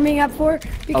was warming up for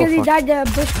because he fuck. died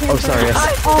to bush camp Oh, sorry.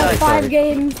 for all Sorry. 5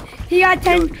 games. He got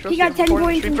 10. Yo, He got 10 Trusty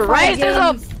points in reporting 5 stream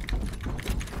for games.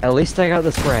 At least I got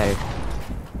the spray.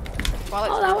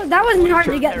 Oh, that wasn't hard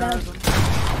to get though.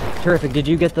 Terrific, did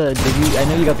you get the, I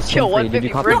know you got the skin Yo, free, did you 150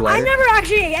 copy the No, I letter? never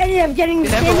actually ended up getting the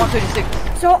Remember skin.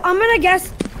 156. So I'm gonna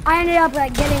guess I ended up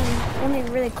like getting only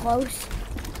really close.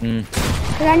 Mm.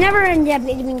 Cause I never ended up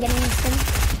even getting the skin.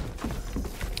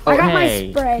 Oh, I got hey.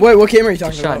 my spray. Wait, what game are you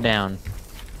talking Shot about? down.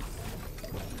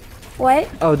 What?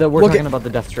 Oh, we're Look talking at- about the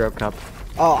Deathstroke Cup.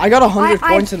 Oh, I got 100 I-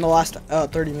 points in the last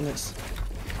 30 minutes.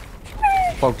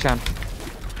 Pogchamp.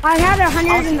 I had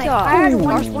 100 and like, I had Ooh,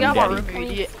 120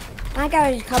 you idiot. I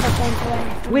got a couple points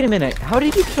away. Wait a minute. How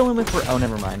did you kill him with? Oh,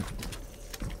 never mind.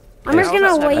 I'm just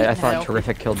gonna wait. I thought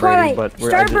Terrific killed Brady, Twilight, but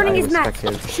start burning his respect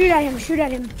mats. his. Shoot at him, shoot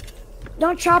at him.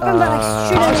 Don't chop him, but like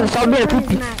shoot at him. Start burning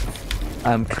his mats.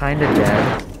 I'm kinda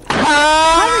dead.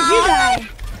 How did you die?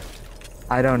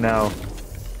 I don't know.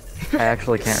 I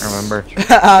actually can't remember.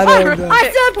 I don't know. I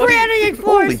still 300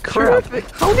 explorers. Holy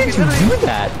crap! How did you do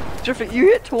that? Terrific, you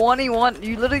hit 21.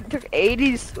 You literally took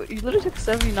 80s. You literally took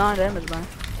 79 damage, man.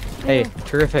 Hey,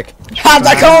 Terrific. How's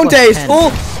that cone taste, fool?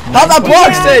 How's that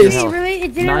box taste?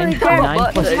 It didn't really care.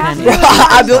 9 plus 10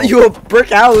 I built you a brick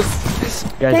house.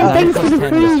 Guys, 9 Thanks plus for the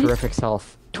 10 is food. Terrific's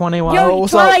health. 21. Yo,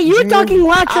 what's up, Twilight, you were Junior? talking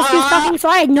loud, Trusty was talking, so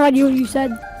I had no idea what you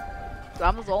said. So I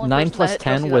was the only 9 person plus that hit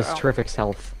 10 Trusty was that round. Terrific's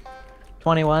health.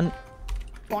 21.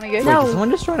 20 Wait, No. did someone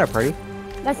just join our party?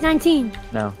 That's 19.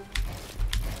 No.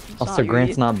 It's Also, not you,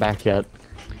 Grant's idiot. not back yet.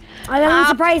 Oh, that doesn't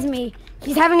surprise me.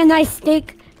 He's having a nice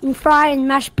steak and fry and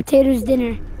mashed potatoes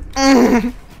dinner.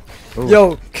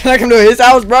 Yo, can I come to his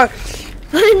house, bro?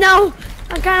 No,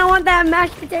 I kind of want that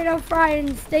mashed potato fry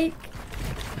and steak.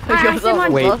 I still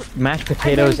want- Wait, mashed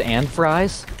potatoes and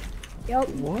fries? Yup.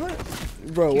 What?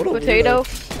 Bro, what a Potato.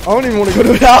 weirdo. I don't even want to go to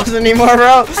his house anymore,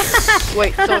 bro.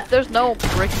 Wait, so if there's no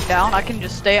breaking down, I can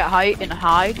just stay at height and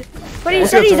hide. But he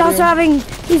What's said up, he's Tokyo? also having.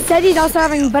 He said he's also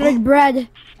having buttered bread.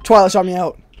 Twilight shot me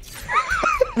out.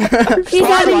 He's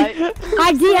having. Twilight.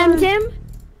 I DM'd him,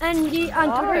 and he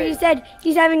on Twitter he said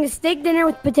he's having a steak dinner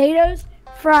with potatoes,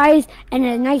 fries, and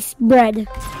a nice bread.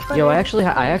 Yo, I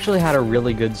actually had a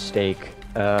really good steak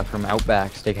from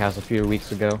Outback Steakhouse a few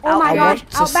weeks ago. Oh my gosh,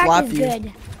 to slap Outback is you.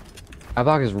 good.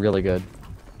 Outback is really good.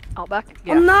 Outback.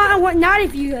 Yeah. I'm not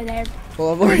if you go there.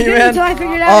 Well, what are It was you, good man? until I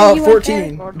figured out you went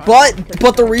there. 14.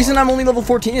 But the reason I'm only level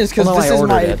 14 is because Well, no, this I is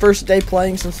ordered my it. first day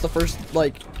playing since the first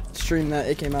like stream that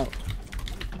it came out.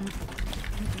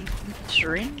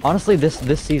 Stream? Honestly, this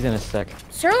season is sick.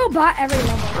 Serlo bought every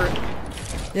level.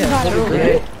 Yeah, Got it's it. literally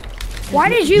great. Why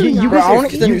did you? You not? Bro, I guys, wanna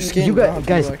get the new skin, you bro, guys,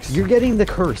 guys, vbucks. you're getting the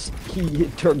curse.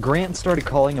 Grant started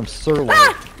calling him Serlo,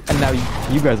 and now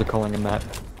you guys are calling him that.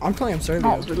 I'm calling him Oh,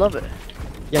 Sergio. we love it.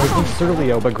 Yeah, his name's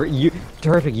Serlio, but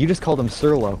Terrific, you just called him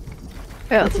Serlo.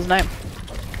 Yeah, that's his name.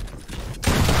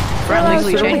 Grant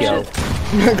legally changed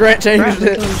Sergio. it. Grant changed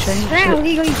it. Grant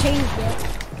legally changed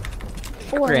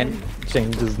it. Grant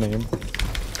changed his name.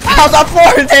 How's that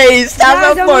floor taste? How's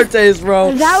Guys, that floor almost- taste,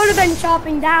 bro? That would have been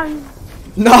chopping down.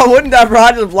 No, I wouldn't have, bro.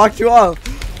 I just blocked you off.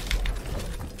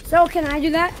 So can I do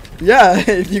that? Yeah,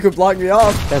 if you could block me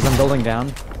off. Guys, I'm building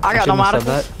down. I got no shouldn't have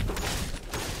mod. said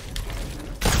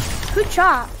Good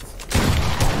chop.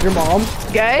 Your mom.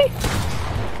 Gay?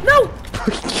 No.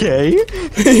 that. Okay. Yeah.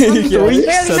 You barely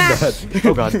said matched. that.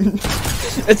 Oh god.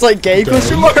 It's like gay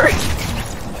question mark.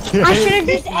 I should have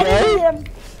just edited him.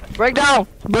 Break down!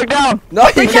 Break down! No,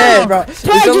 you can't, bro. It's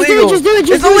Try it, just do it, illegal. just do it,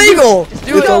 just It's do it. illegal.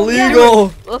 do It's it.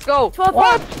 illegal. Let's go! 12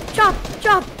 pop. Chop,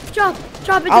 chop, chop,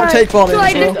 chop it. I'll take fall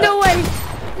Like, damage, there's no way.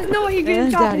 There's no way you can Yeah,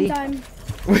 chop in Daddy. time.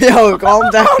 Yo, calm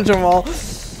down, Jamal.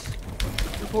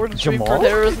 Reported stream for Jamal?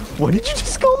 terrorism. What did you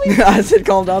just call me? I said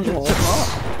calm down, Jamal.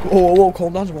 Whoa, whoa,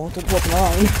 calm down, Jamal. Don't pull up the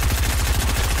line.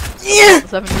 Yeah.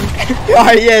 70.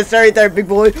 Alright, yeah, it's right there, big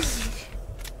boy.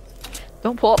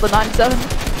 Don't pull up the 97.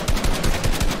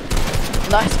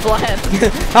 Nice plan.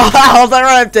 How's that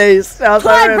ramp taste? How's that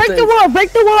Clyde, ramp break the taste? wall.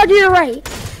 Break the wall to your right.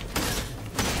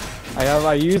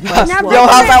 I used my Now slot. break Yo,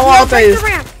 the how's that ramp, wall now break the taste?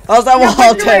 ramp. How's that Now wall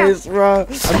break the ramp. taste, bro? you.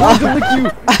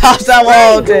 How's that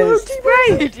wall taste?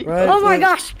 Right. Right, Oh my right.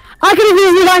 gosh. I could have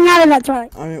easily gotten out of that try.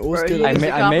 I mean, what's Bro, good? you I used may-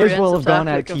 a I may as well have gone comprehensive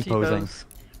at tactic of T-posing. T-pose.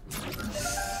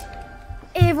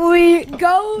 If we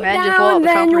go Man, just pull down, out the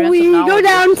then comprehensive we knowledge go of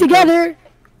down T-pose. together.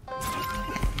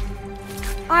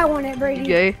 I want it, Brady.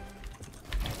 Gay.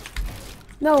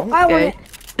 No, I want Okay.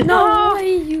 it. No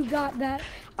way you got that.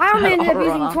 I only ended up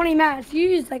using Alright. 20 mats. You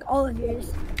used like all of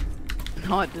yours.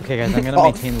 No, it didn't. Okay, guys, I'm gonna Oh.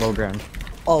 maintain low ground,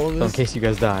 All of so in us. case you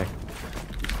guys die.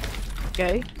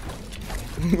 Gay.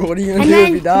 What are you gonna And do if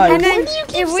then, you die? and then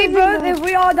if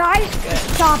we all die,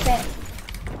 chop it.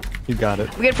 You got it.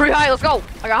 We get pretty high, let's go!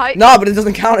 I got height. No, but it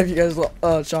doesn't count if you guys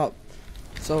chop.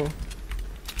 So, It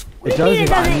do you does mean if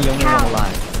it I'm doesn't the only count? one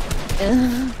alive.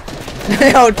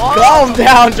 yo, calm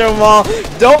down, Jamal.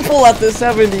 Don't pull out the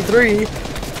 73.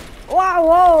 Wow,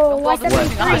 whoa, why Don't fall to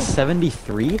 73?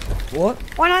 73? What?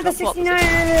 Why not the 69 or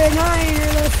the 9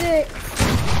 or the 6?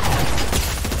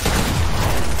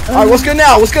 All right, what's good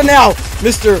now? What's good now,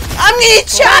 Mister? I'm gonna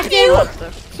chop you.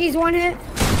 She's one hit.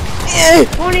 Eh.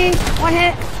 20, one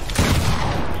hit.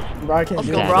 Bro, I can't Let's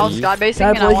do go, it. bro. Sky basing Can I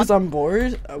and I play want. because I'm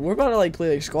bored? We're about to like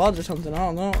play like squads or something. I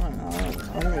don't know.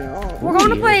 I don't know. We're going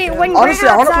to play when Honestly,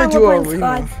 I Grant wanna play outside, we're duo playing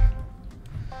arena. squads.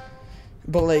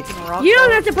 But like, You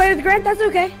don't have to play with Grant. That's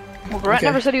okay. Well, Grant Okay.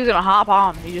 never said he was gonna hop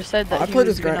on. He just said that I he played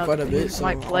was with Grant gonna, quite a bit, he so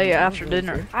might play after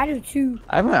dinner. I do too.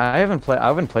 I haven't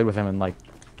played with him in like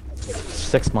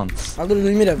 6 months. I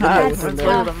literally made a video I with him. haven't Bro.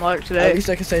 played with him like At today. least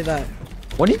I can say that.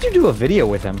 When did you do a video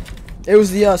with him? It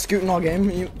was the Scootin' All game.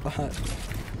 I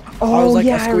Oh was like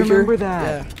yeah, a I squeaker. remember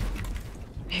that.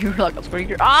 You were like a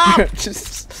squeaker. Ah! Yeah.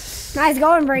 Just. Nice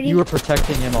going, Brady. You were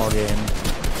protecting him all game.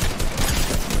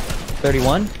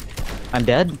 31? I'm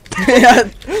dead? Yeah,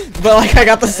 but like I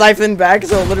got the siphon back,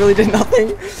 so it literally did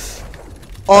nothing.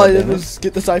 All I did was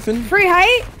get the siphon. Free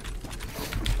height.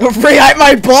 Free hype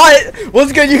my butt.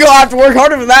 What's good? You gonna have to work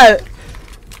harder for that.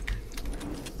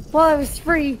 Well, it was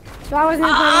free, so I wasn't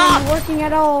planning on working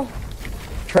at all.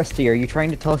 Trusty, are you trying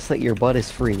to tell us that your butt is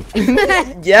free?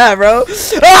 Yeah, bro.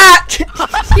 Ah!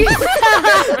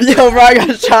 Yo, bro, I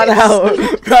got shot out.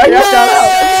 Bro, I got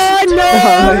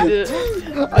shot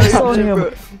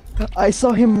out. I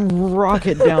saw him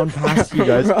rocket down past you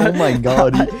guys. Oh my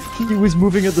god, he was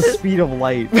moving at the speed of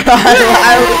light.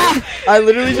 I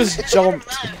literally just jumped.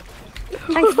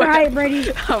 Thanks for height,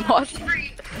 Brady. I'm watching.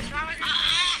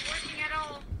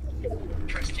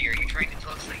 Trusty, are you trying to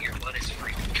tell us that your blood is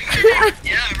free?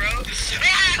 Yeah, bro.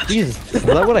 Jesus, is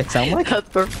that what I sound like? That's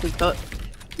perfectly cut.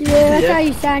 Yeah, that's Yeah. how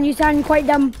you sound. You sound quite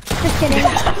dumb. Just kidding.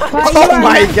 Oh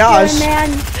my gosh. Man.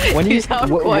 When you, You sound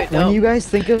quite when dumb. you guys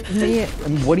think of me,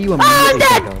 what do you immediately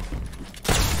think of?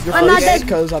 Your I'm not face, dead.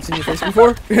 because I've seen your face before.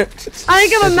 I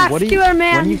think I'm a What do you- muscular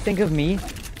man. When you think of me,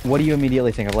 what do you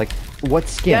immediately think of? Like, what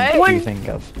skin Okay. do When- you think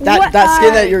of? What, that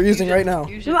skin that you're using right now.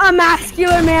 You should, A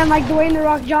muscular man like Dwayne the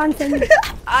Rock Johnson.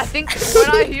 I think when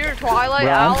I hear Twilight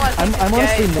Bro, Owl, I I'm think it's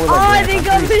honestly gay. more Oh, like I Grant. think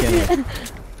I'm I'm pretty skinny.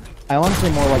 I'm honestly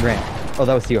more like Grant. Oh,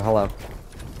 that was you. Hello.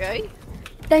 Gay?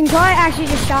 Then Twilight actually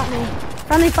just shot me.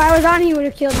 Friendly fire was on, he would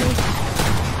have killed me.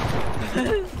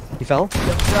 He fell? Should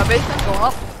I base him? Go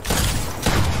up?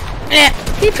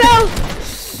 He fell!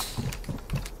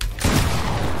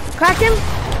 Cracked him?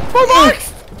 Full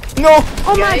box! No,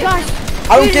 Oh my Okay. gosh.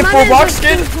 I don't Dude, get my full man's box like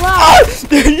skin. too slow. Ah!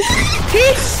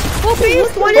 Peace! Full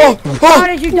peace! One Oh, hit. oh. How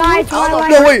did you die,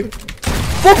 Twilight? No, wait.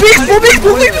 Full peak, full peak,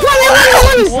 full peak.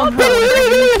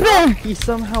 He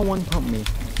somehow one-pumped me.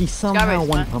 He somehow basement.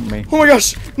 one-pumped me. Oh my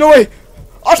gosh, no way.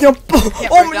 Oh, no. Oh, break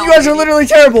down, you guys are idiot. literally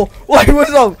terrible. What,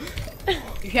 what's up?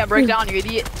 You can't break down, you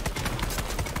idiot.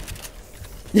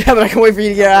 Yeah, but I can wait for you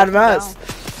to get out of mass.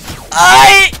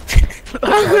 I.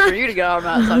 Wait for you to get out of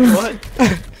that, son. What?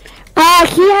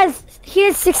 He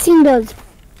has 16 builds.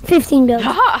 15 builds.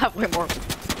 I have way more.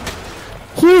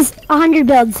 He has 100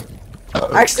 builds.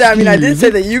 Actually, I mean, I did say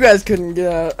that you guys couldn't get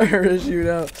out or shoot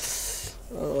out.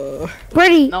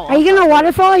 Brady, No, are you gonna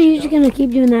waterfall or are you just gonna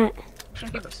keep doing that?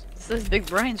 This is big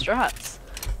brain strats.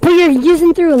 But you're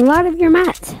using through a lot of your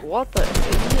mats. What the?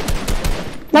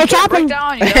 Like Break chopping.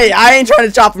 down, you Hey, I ain't trying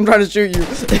to chop. I'm trying to shoot you.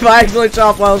 If I accidentally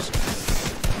chop, well. You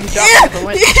chop the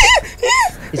win.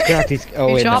 He's cracked. He's. Oh,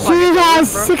 You wait. chop No. like- He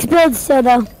has bro. 6 builds still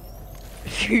though.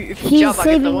 If you He's chop, I get the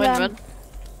saving win, them. man.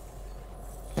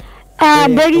 Yeah,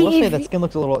 Brady, I will say if that skin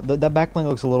looks a little. That back bling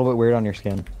looks a little bit weird on your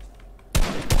skin.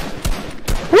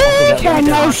 Woo, that okay, one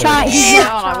no down. shot. You He's shoot me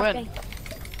not down, I win. chopping.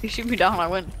 You shoot me down, I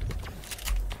win.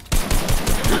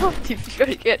 You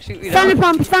can't shoot me Thunder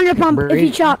down. pump if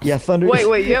he chops. Yeah, thunder. Wait,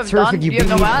 you have Terrific, none? You have beat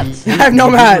no me- mats? I have no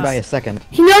you beat me mats. By a second.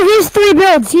 You know, he has 3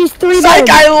 builds. He's 3 Psych,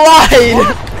 builds. I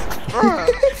lied.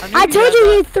 I told you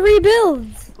he had 3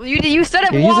 builds. You said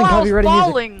it You're while using I was copyrighted music.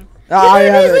 falling. I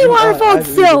He's have usually it. waterfalled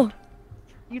still.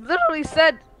 You literally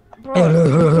said. Bro,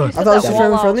 I thought it was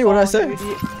family friendly. What did I say? Or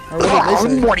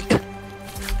what did they say?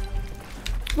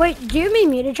 Wait, do you have me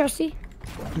muted, Trusty?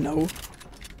 No.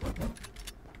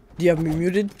 Do you have me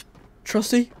muted,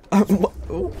 Trusty? Oh.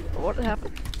 What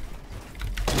happened?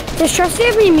 Does Trusty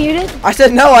have me muted? I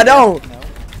said no, I don't.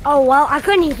 Oh, well, I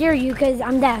couldn't hear you because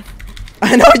I'm deaf.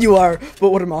 I know you are,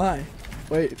 but what am I?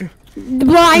 Wait.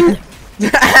 Blind.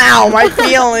 Ow, my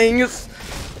feelings.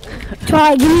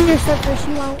 Try, give me your slip first,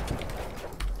 you won't.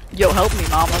 Yo, help me,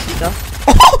 mom. Let's be done.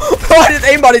 I just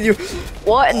aimbotted you.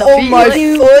 What in the Oh feet? my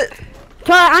foot.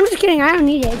 Try, I'm just kidding, I don't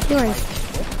need it, it's yours.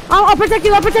 I'll protect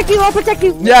you, I'll protect you, I'll protect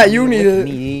you. Yeah, you need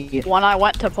it. When I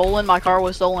went to Poland, my car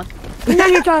was stolen. Get down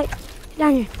here, Try. Get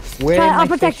down here. Where Try, my I'll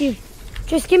protect fish? you.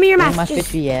 Just give me your Where mask. my Just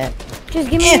fishy at? give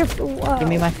me your. Give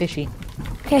me my fishy.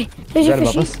 Okay, there's Is your that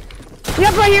above fishy. us?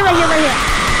 Yep, right here.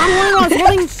 I'm holding on,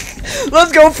 holding.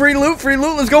 Let's go free loot,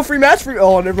 let's go free match, free.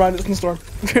 Oh, never mind, it's in the storm.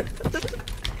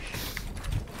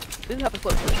 Didn't have a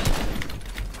flip.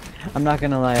 I'm not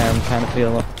gonna lie. I'm kind of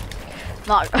feeling.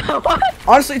 Not. What?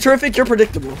 Honestly, Terrific, you're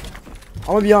predictable. I'm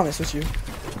gonna be honest with you.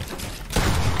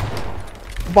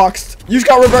 Boxed. You just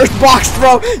got reverse boxed,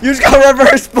 bro. You just got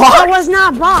reverse I boxed. was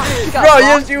not boxed. Bro,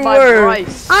 yes you were.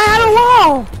 Bryce. I had a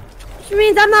wall. Which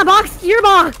means I'm not boxed. You're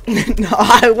boxed. No,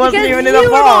 I wasn't Because even in you a were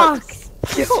box.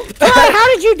 boxed. Twilight, how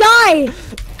did you die?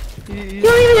 You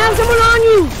don't even have someone on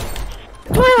you.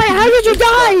 Twilight, how did you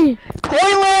die?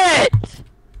 Toilet.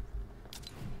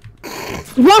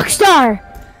 Rockstar.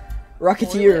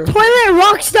 Rocketeer. Toilet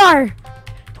Rockstar.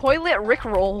 Toilet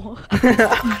Rickroll.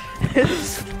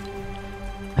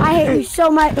 I hate you so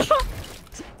much.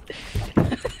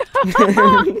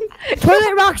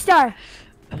 Toilet Rockstar.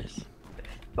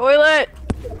 Toilet.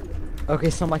 Okay,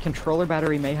 so my controller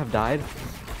battery may have died.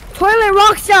 Toilet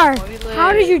Rockstar. Toilet.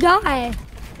 How did you die?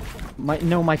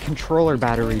 My controller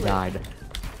battery died.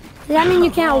 Does that mean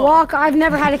you can't walk? I've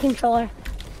never had a controller.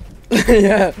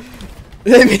 Yeah.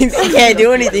 That means you can't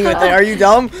do anything with it. Are you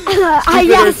dumb? Stupid or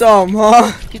Yes. dumb,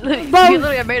 huh? You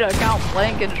literally made an account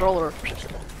playing controller.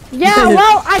 Yeah,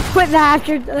 well, I quit that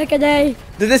after like a day.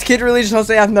 Did this kid really just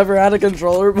say I've never had a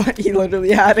controller, but he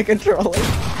literally had a controller?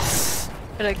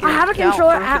 I have a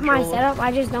controller at my setup.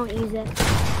 I just don't use it.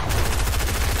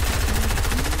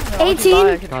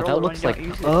 18. God, that looks like.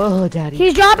 Oh, daddy.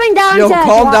 He's dropping down Yo, to.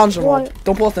 calm down, Jamal.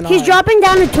 Don't pull up the knife. He's dropping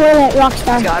down to Toilet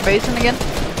Rockstar. Guy basing again.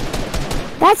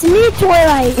 That's me,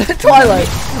 Twilight. Twilight.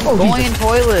 Going in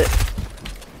toilet.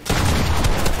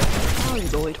 Oh, you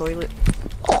go in toilet.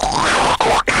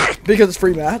 Because it's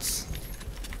free mats.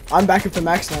 I'm back up to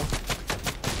max now.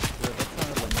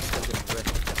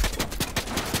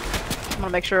 I'm gonna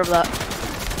make sure of that.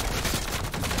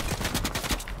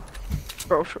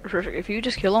 Bro, if you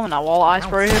just kill him and I wall eye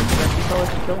spray him, then you probably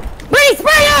can kill him. Brady,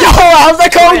 spray him! Yo, how's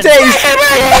that cone taste?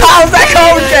 How's that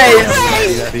cone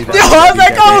taste? Yo, how's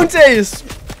that cone taste?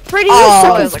 Brady, you Oh,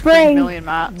 suck at There's like 50 spraying. million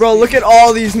mats. Bro, look at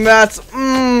all these mats.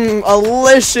 Mmm,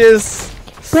 delicious.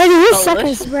 Brady, you suck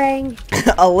at spraying.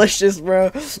 Delicious,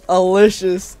 bro.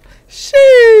 Delicious.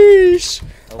 Sheesh.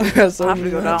 I got so I have to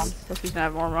many go down. mats. If he's gonna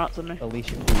have more mats than me.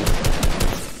 Alicia.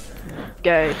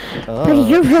 Gay. Brady,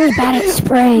 you're really bad at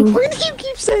spraying. Why do you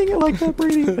keep saying it like that,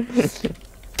 Brady?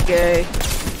 Gay.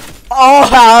 Oh,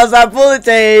 how's that bullet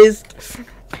taste?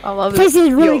 I love it. Tastes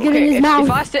really good in his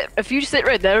mouth. If you sit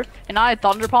right there and I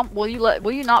thunder pump, will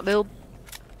you not build?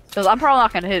 Because I'm probably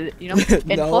not gonna hit it, you know. And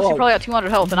No, plus you probably got 200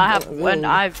 health, and I've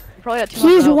probably got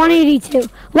 200 He's health. 182.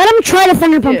 Let him try to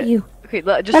thunder pump Yeah. you. Okay, just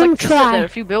Let him like just sit try. there.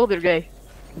 If you build, you're gay.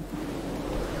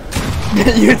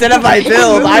 You said if I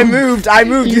build. I moved.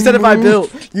 You said if I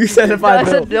built. You said if I I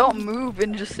said built. don't move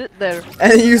and just sit there.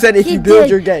 And you said if He you build, did.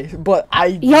 you're gay. But I.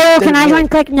 Yo, can I join?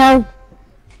 Click no.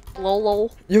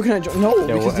 Lol. You can join. No,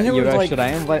 because then it was like.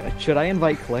 Should I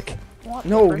invite Click?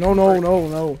 No.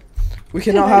 We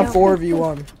cannot have 4 of you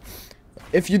on.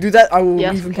 If you do that, I will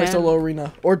Yes, even we play can. solo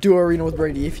arena or do arena with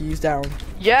Brady if he's down.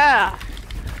 Yeah.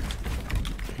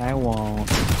 I won't.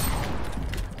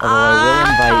 Although I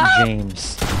will invite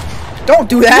James. Don't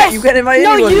do that. Yes. You can't invite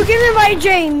No, anyone. you can invite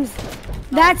James.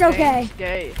 That's okay.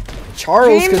 Gay.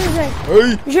 Charles. James 'cause- is a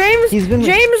Hey. James. He's been-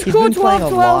 James he's Cool been playing a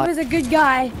 1212 lot. is a good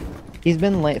guy. He's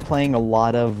been playing a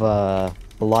lot of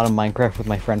Minecraft with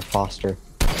my friend Foster.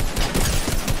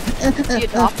 He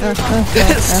adopted.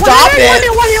 Stop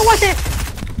it. One hit.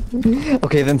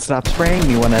 Okay, then stop spraying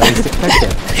me when I least expect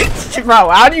it. Bro,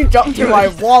 how do you jump to my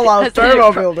wall I was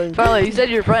turbo building? Finally, you said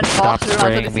your friend Stop Foster. I was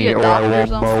like, spraying is he me or I adopted or will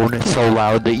something? moan so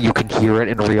loud that you can hear it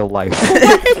in real life.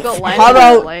 Go Landon How is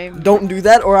about lame. don't do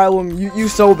that or I will mute you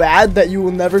so bad that you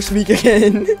will never speak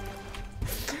again.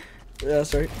 Yeah,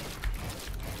 that's right.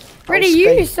 Brady, I'll you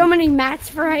spank use so many mats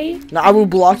for height. No, I will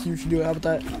block you if you do it. How about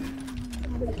that?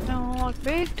 No, like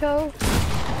big toe.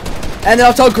 And then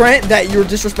I'll tell Grant that you're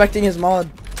disrespecting his mod.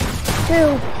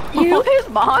 Who? You? His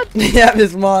mod. Yeah,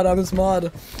 his mod. I'm his mod.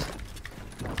 His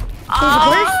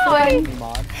worst friend.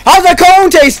 How's that cone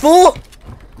taste, fool?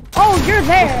 Oh, you're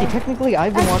Hey, there. technically,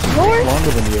 I've been That's watching yours? this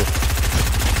longer than you.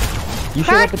 You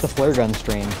showed up at the flare gun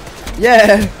stream.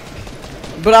 Yeah.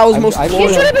 But I was I've- most I've You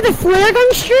loyal. showed up at the flare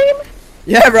gun stream?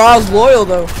 Yeah, bro, I was loyal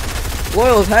though.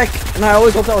 Loyal as heck. And I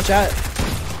always helped out with chat.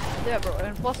 Yeah, bro.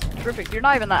 And plus, terrific. You're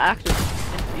not even that active.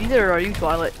 Either are you,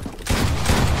 Twilight.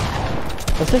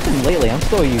 Let's take them lately. I'm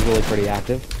still usually pretty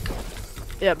active.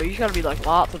 Yeah, but you gotta be like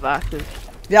lots of active.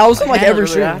 Yeah, I was in like every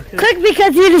Really stream. active. Click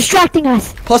because you're distracting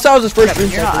us. Plus I was his Yeah, first but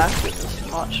stream you're not sniper. active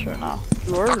as much right now.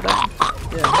 You were that.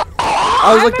 Yeah.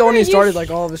 I was like the one remember he you started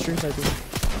like all of his stream sniping.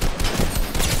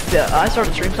 Yeah, I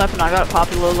started stream sniping and I got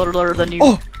popular little than you.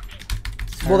 Oh!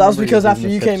 Well, that was remember because you after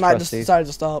doing you the came, I Trusty. decided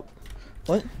to stop.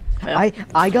 What?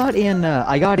 I got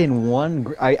in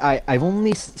one. I've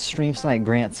only stream sniped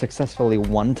Grant successfully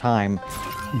one time,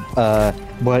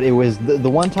 but it was the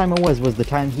one time it was the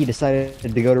time he decided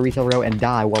to go to retail row and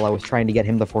die while I was trying to get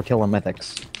him the 4 kill and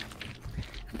mythics.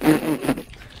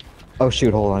 Oh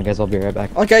shoot! Hold on, guys. I'll be right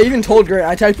back. Like I even told Grant.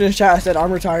 I typed in his chat. I said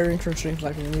I'm retiring from stream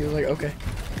sniping, and he was like, "Okay,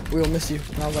 we will miss you."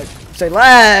 And I was like, "Say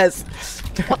less."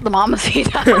 What the mama see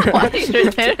down? Why are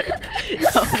you there?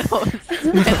 Oh,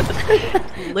 no.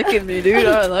 Look at me, dude.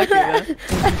 I like you, man.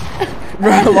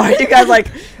 Bro, why are you guys like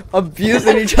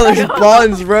abusing each other's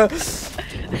bonds, bro?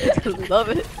 Because we love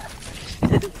it.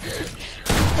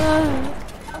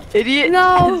 Idiot.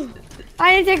 No,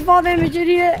 I didn't take fall damage,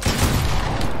 idiot.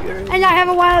 And I have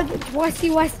a wild Westy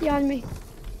on me.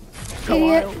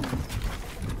 Idiot.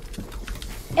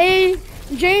 A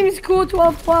James Cool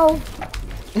 1212.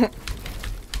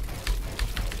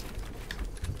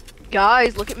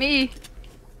 Guys, look at me.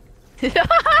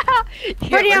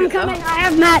 Brady, I'm coming. I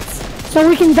have mats, so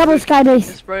we can double skybase.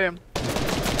 Spray him.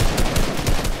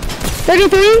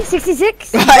 33,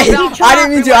 66. I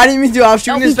didn't mean to. I was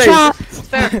shooting his face.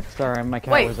 Fair. Sorry, my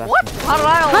cat Wait, was asking. what? How did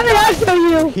I? How did I show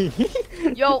you?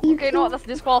 Yo, okay, no, that's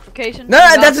disqualification. No,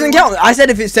 that doesn't count. I said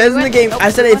if it says in the game, I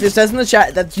said if it says in the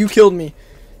chat that you killed me,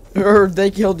 or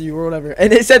they killed you, or whatever,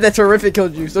 and it said that Terrific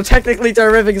killed you, so technically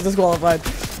Terrific is disqualified.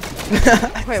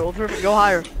 Okay, well, Terrific, go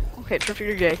higher. Okay, Terrific,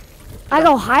 you're gay. I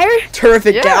go higher?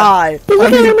 Terrific Yeah. guy. But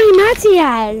look at how many mats he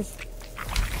has.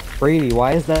 Brady,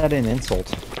 why is that an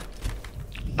insult?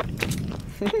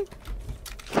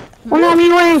 Well, I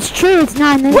mean, when it's true, it's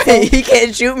not an insult. Wait, he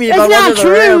can't shoot me if It's I'm not under the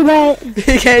true, rail. but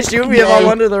He can't shoot me if I'm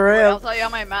under the I'll rail. tell you how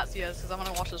many mats he has, because I'm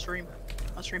gonna watch the stream.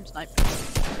 My stream snipe.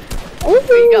 ooh,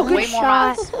 You got good way more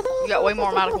shot. mats. You got way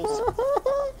more maticals.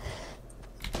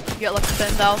 You got like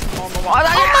 10,000 more. Oh my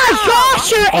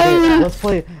gosh, you're Okay, aim.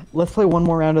 let's play one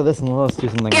more round of this and let's do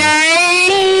something. Bro,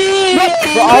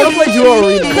 I wanna play duo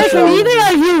arena. Click, neither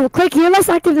are you. Click, you're less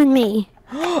active than me.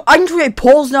 I can create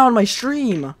polls now on my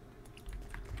stream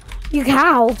You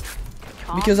how?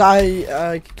 because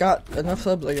I got enough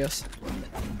subs, I guess.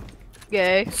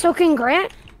 Gay. So can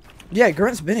Grant? Yeah,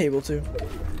 Grant's been able to.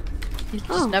 He's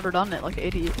just never done it like an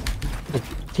idiot.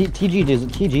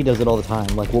 TG does it all the time.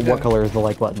 Like, Yeah. what color is the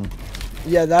like button?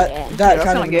 Yeah, that Yeah, kind that's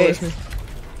of kinda gay. annoys me.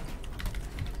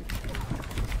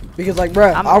 Because like,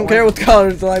 bruh, I'm I don't care what color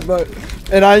is the like button,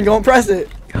 and I ain't gonna press it.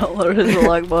 Color is the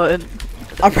like button.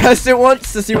 I pressed it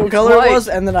once to see what color white. it was,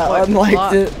 and then I White.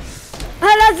 unliked it.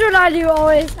 That's what I do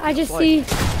always. I just see,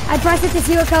 I press it to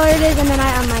see what color it is, and then I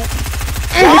unlike.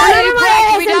 And none of my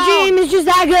broke me SMG aim is just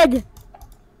that good.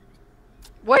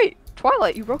 Wait,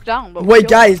 Twilight, you broke down. But Wait,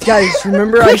 guys,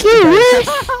 remember Click you, wish.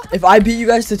 if I beat you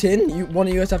guys to 10, one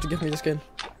of you guys have to give me the skin.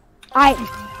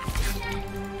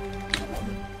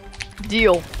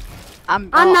 Deal. I'm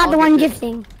not the one gift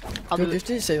gifting. I'll Go do gift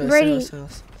it. it, say less, Brady. say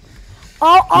less.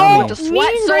 Oh, Just me sweat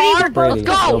and so Brady hard, both Brady,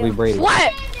 got it'll you. be Brady.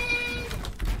 What?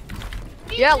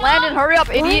 Yeah, Landon, hurry up,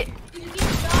 idiot.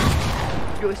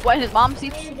 You was sweating his mom's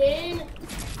seats.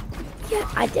 Yeah,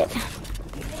 I did.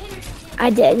 I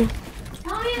did.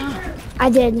 I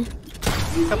did.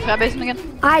 Can I base him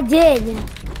again? I did.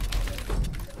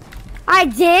 I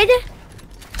did.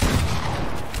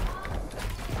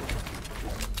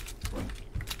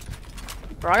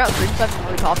 Bro, I got stream stuff and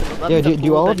really popular. Yeah,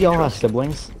 do all of y'all have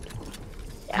siblings?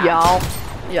 Y'all.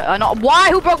 Yeah, I know. Why?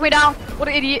 Who broke me down? What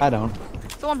an idiot. I don't.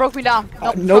 Someone broke me down.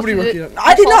 Nope, Nobody Trusty broke did. you down.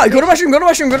 I did not. Go to my stream. Go to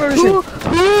my stream. Go to my stream.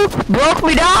 Who broke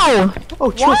me down?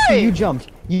 Oh, Trusty, Why? you jumped.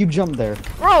 You jumped there.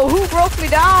 Bro, who broke me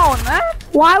down, man?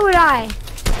 Why would I?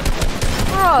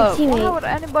 Bro, Teammate. why would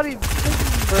anybody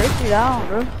break me down,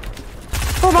 bro?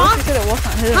 Hold on. He said it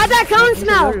wasn't him. How'd that cone He said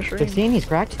smell? your stream. 16, he's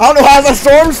cracked. I don't know how the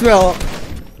storm smell.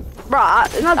 Bro, I'm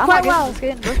Smells not quite gifting well. the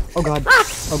skin, bro. Oh god.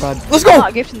 Oh god. Let's I'm go.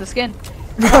 not gifting the skin.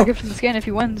 I'm not gifting the skin if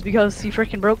he wins because he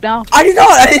freaking broke down. I did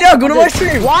not. Go to my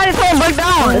stream. Why did someone break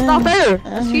down? It's not fair.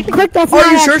 That's cheating. Quick, that's Are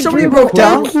not you sure actually somebody true, broke but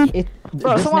down? lucky.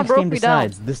 Bro, This someone next broke game me down.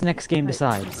 decides. This next game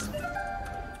decides.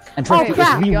 And Oh, Trusty,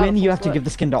 crap. if we You got win, a you full have to sweat. give the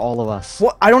skin to all of us.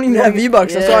 What? I don't even have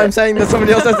V-Bucks. That's why I'm saying that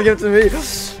somebody else has to give it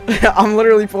to me. I'm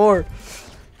literally poor.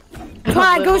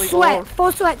 Twilight, go Literally sweat. gold.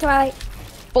 Full sweat, Twilight.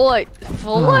 Full light.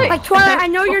 Full light. Like, Twilight, I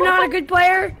know you're not a good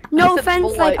player. No I said offense.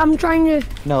 full Like, light. I'm trying to.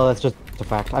 No, that's just a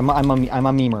fact. I'm a memer.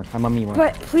 I'm a memer.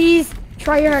 But please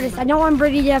try your hardest. I don't want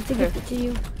Brady to have to gift it to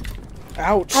you.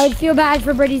 Ouch. I would feel bad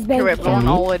for Brady's Here, wait, bank. I'm going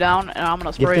all the way down and I'm gonna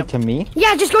Gift spray him. it to me.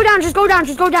 Yeah, just go down. Just go down.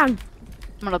 Just go down. I'm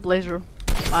gonna blazer him.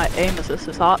 My aim assist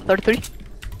is hot. 33.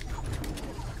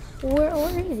 Where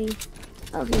is he?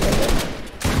 Oh, he's right there.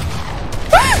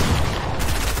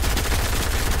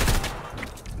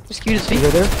 Just cute his You feet. go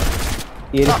there.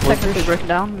 It Not is technically breaking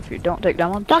down if you don't take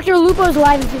down one. Dr. Lupo's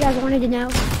live if you guys wanted to know.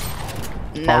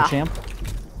 Nah. champ.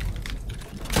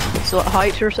 So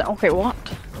height or something. Okay, what?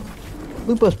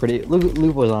 Lupo's pretty.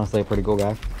 Lupo's honestly a pretty cool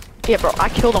guy. Yeah, bro. I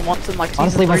killed him once in like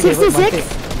Honestly, my season favorite.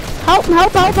 66. Help,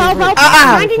 help, help, help, help.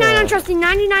 Ah! 99 on Trusty,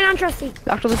 99 on Trusty.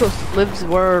 Dr. Lucas lives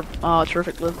where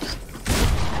Terrific lives.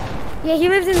 Yeah, he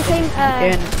lives in the same,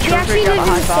 And he actually Terrific got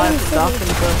a lives high in the five same from Doc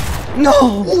city. and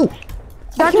No!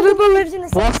 Dr. Lupo lives in the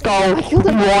same Let's city.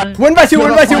 go. One. 1 by 2, No,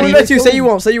 1 by that's 2, fine, 1 by you 2. just Say you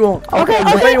won't, say you won't. Okay,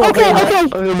 Okay,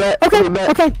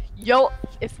 okay. Yo,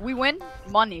 if we win,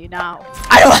 money now.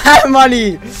 I don't have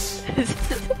money!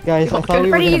 Guys, I thought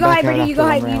we were Brady, gonna you go back hide, out Brady, you go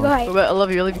after hide, you one go round. hide. I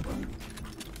love you, I love you.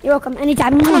 You're welcome,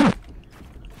 anytime.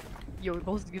 Yo, we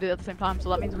both did it at the same time, so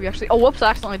that means we actually. Oh, whoops!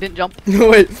 I accidentally didn't jump. No,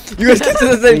 wait. You guys get to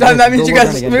the same time, that means you Go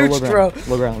guys low ground again, smooched, bro.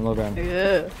 Low ground, low ground.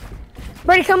 Yeah.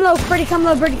 Brady, come low, Brady, come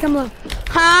low, Brady, come low.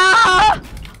 Ha!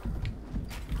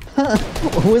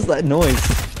 What was that noise?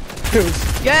 It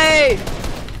was, Yay!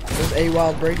 it was a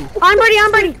wild Brady. On Brady,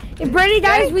 on Brady. If Brady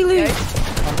dies, we lose.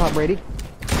 On top, Brady.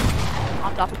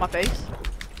 On top of my face.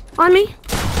 On me.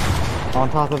 On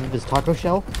top of his taco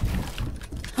shell.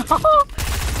 I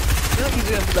feel like he's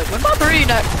gonna be like, when my 3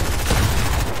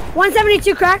 next?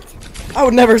 172 cracked. I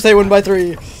would never say 1 by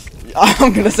 3.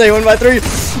 I'm gonna say 1 by 3.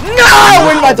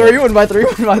 No! 1 by 3, 1 by 3,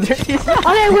 1 by 3.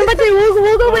 Okay, win by 3.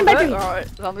 We'll go win by 3.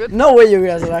 Alright, sounds good. No way you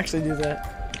guys would actually do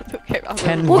that. Okay, I'll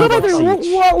 10 We'll go by 3.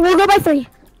 We'll go by 3.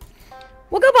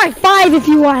 We'll go by 5 if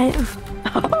you want.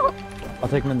 I'll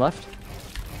take him in left.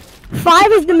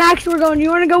 5 is the max we're going. You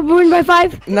want to go win by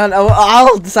 5? No, no,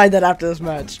 I'll decide that after this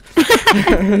match.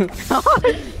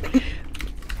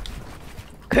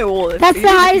 Okay, well, That's the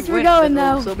highest we're going, then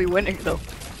we'll though. still be winning, though.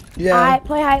 Yeah. Alright,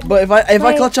 play high. But if I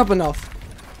Play- clutch up enough.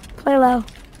 Play low.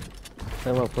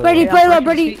 Play low, play Brady, low. play low, Yeah,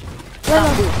 Brady. Play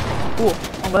low. Cool,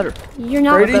 I'm better. You're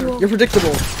not Brady, cool. you're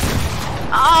predictable.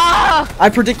 Ah! I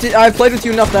played with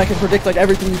you enough that I can predict like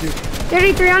everything you do.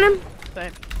 33 on him.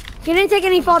 Same. He didn't take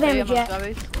any fall Stay damage on yet. my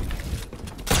base.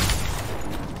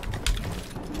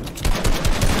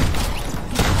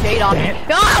 Gate on me.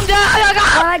 No, I'm down! I got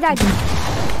Oh, I died.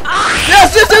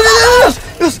 Yes, yes, yes,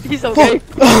 yes, yes! He's okay.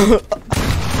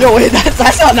 Yo, wait,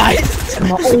 that's not nice.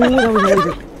 Come on. Oh, that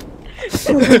was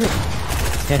amazing.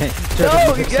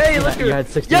 No, you're gay, look You at had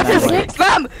 69 Yes, lives.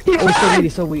 spam! He Oh, spam!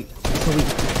 he's so weak, he's so weak.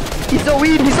 He's so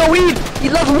weed, he's so weed! He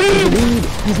loves weed! Weed,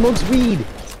 he smokes weed.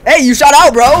 Hey, you shot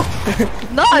out, bro.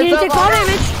 No, He didn't take fall bro,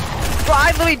 damage.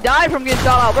 I literally died from getting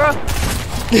shot out, bro.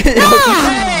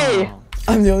 Hey!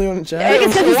 I'm the only one in chat. Hey,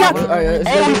 Look at this, Oh, yeah, it's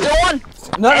Hey, I'm good.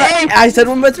 doing! No, no, I said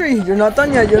 1 by 3. You're not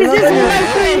done yet. You're not done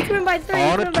yet. It's win by 3.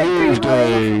 It's win by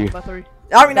 3. By 3.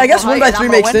 I mean, I guess 1 by And 3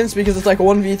 I'm makes gonna win. sense because it's like a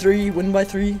 1v3, win by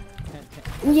 3.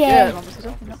 Yeah.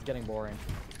 It's getting boring.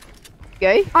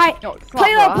 Gay? Alright. No,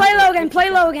 Play low, play low again. Play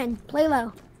low again. Play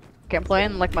low. Okay, I'm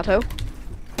playing like my toe.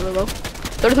 Really low.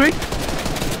 33.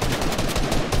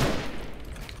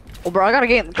 Oh, bro, I gotta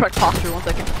get in the correct posture. 1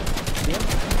 second.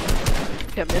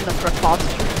 Okay, I'm in the correct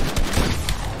posture.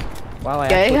 Wow, I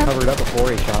Okay. actually covered up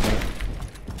before he shot me.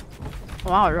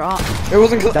 Wow, you're hot. It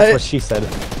wasn't. That's what she said.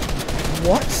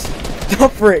 What? The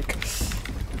frick?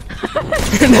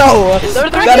 No.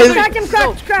 That Cracked is. him, cracked him,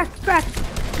 cracked, cracked,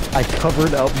 cracked. I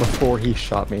covered up before he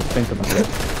shot me. Think about it.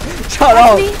 Shut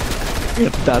up.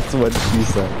 That's what she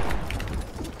said.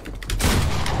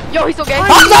 Yo, he's so gay.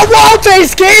 I'm the wall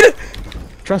face, kid.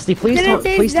 Trusty, please Didn't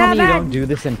say please tell me you that don't bad. do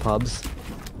this in pubs.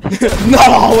 Not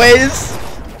always.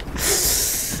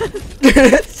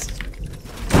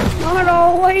 Not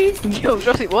always. Yo,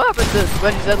 Trusty, what happened to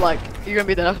when you said like you're gonna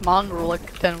be the next mongrel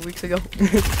like 10 weeks ago?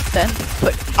 10?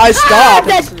 But I stopped.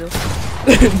 That's-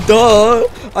 Duh.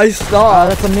 I Oh, stopped.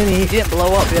 that's a mini. he didn't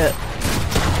blow up yet.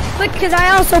 Click, because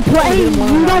I also play.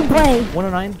 You don't play.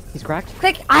 109. He's cracked.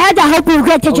 Click, I had to help you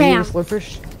get to Oh, you jam.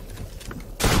 slurfish.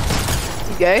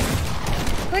 He gay?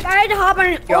 Click, I had to hop on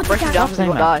an Yo, I'm ulti breaking cap. down so he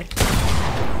won't die.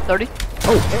 30?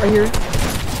 Oh, right here.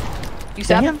 You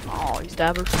stabbed Damn. him? Oh, you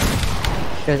stabbed her.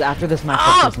 Guys, after this match,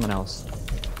 I'll play someone else.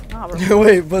 Nah, bro.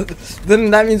 Wait, but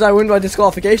then that means I win by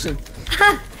disqualification.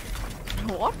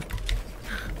 What?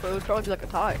 But it would probably be like a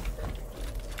tie.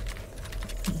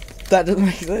 That doesn't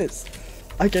make sense.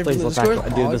 I can't Please, believe let's the back.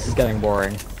 score. Dude, this is getting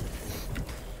boring.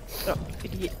 Oh,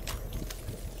 idiot.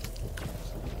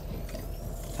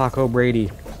 Taco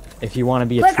Brady, if you want to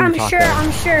be a Click, true I'm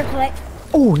taco. sure, click.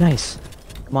 Oh, nice.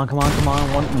 Come on, come on, come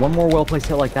on. One more well-placed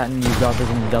hit like that, and you've got this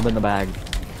in the dub in the bag.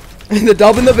 The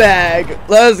dub in the bag.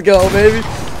 Let's go, baby.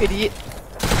 Idiot.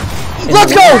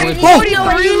 Let's go! Brady, Whoa! you know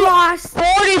what, you lost.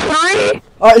 43?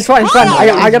 Oh, it's fine, it's fine.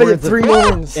 I gotta get Words of- 3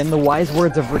 more wins. In the wise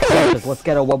words of Rick Sanchez, let's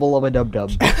get a wubble of a dub dub.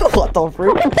 What the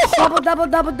frick? Double, double,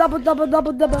 double, double, double,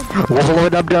 double, double. Wubble of a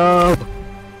dub dub.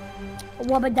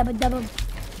 Wubba, double, double.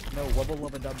 No, wubble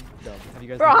of a dub dub. Have you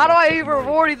guys Bro, how do I even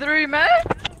 43, man?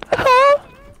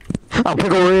 I'm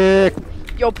Pickle Rick.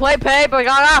 Yo, play paper,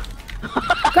 gaga.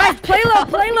 Guys, play low,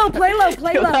 play low, play low,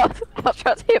 play low. I was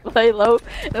trying to say play low.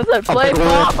 It said play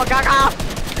pop, gaga.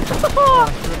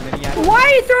 Why are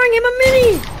you throwing him a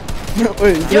mini?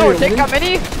 Wait, Yo, really, take mini? a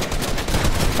mini.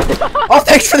 Oh,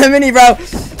 thanks for the mini, bro.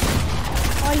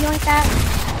 Oh, you want that?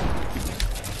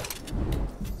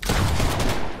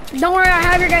 Don't worry, I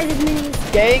have your guys'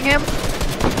 minis. Gaying him.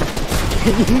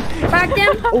 Cracked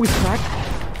him? Oh, he's cracked.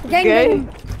 Gang Gay. bang.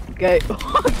 Gay.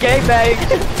 Gay bang.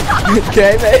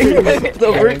 Okay, man.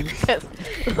 The frick? Yes.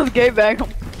 Gay bang.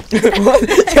 What?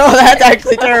 Yo, that's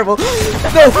actually terrible.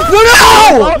 No, no,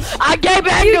 no! I gay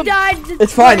banged You him. died.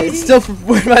 It's fine. It's still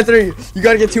 1 by 3. You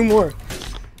gotta get 2 more.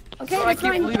 Okay, I that's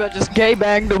can't fine. believe I just gay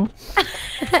banged him.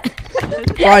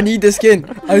 Bro, I need this skin.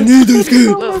 I need this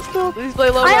skin. Please play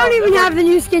low. I don't even have the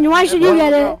new skin. Why should you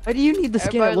get it? Why do you need the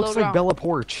skin? Everybody It looks low like down. Bella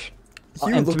Porch.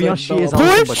 You And to look be like honest, she is Bella.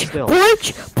 awesome, but Porsche, still.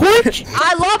 Porsche, Porsche,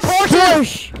 I love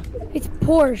Porsche. Porsche. It's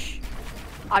Porsche.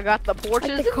 I got the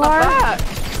Porsches Like the in car? my back.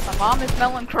 My mom is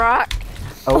smelling crack.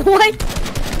 Oh. What?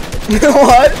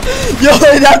 What? Yo,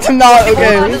 that's not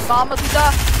okay. His mama's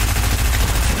stuff.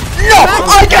 No,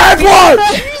 I got one!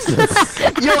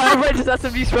 Yo, everybody just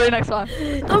SMV spray next time.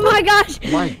 Oh my gosh.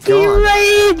 My He God.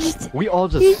 raged. We all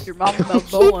just Your mom smells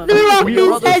bowling. threw up We his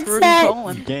brothers fruity headset.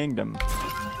 bowling. ganged him.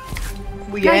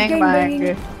 We Guys, gang gang bang.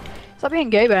 banging. Stop being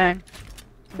gay bang.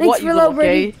 Thanks What, for you low, little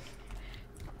Brady. gay?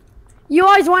 You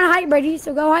always want to height, Brady,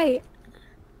 so go height.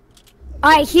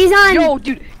 Alright, he's on. Yo,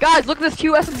 dude, guys, look at this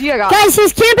cute SMG I got. Guys,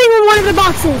 he's camping in one of the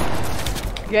boxes.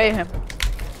 Gay him.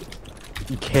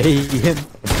 Gay him.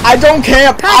 I don't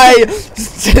camp. I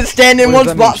stand in What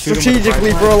one does that mean? spot Shoot him with a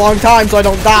strategically fire for a long time so I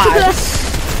don't die.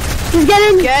 He's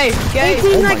getting Gay, gay.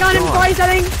 18 Oh like my on him God. twice,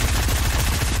 I think.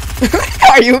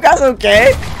 Are you guys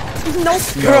okay? Nope.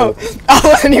 Bro, I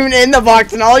wasn't even in the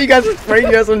box and all you guys were spraying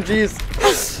SMGs.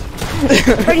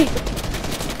 Brady,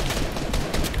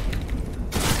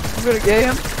 I'm gonna gay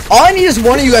him. All I need is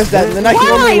one of you guys dead and then I can why?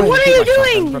 only win. What are you From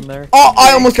doing? there. Oh,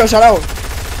 I almost got shot out.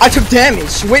 I took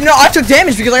damage. Wait, no, I took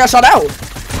damage because I got shot out.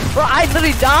 Bro, I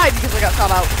literally died because I got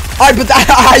shot out. Alright, but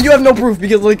you have no proof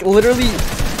because, like, literally,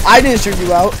 I didn't shoot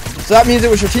you out. So that means it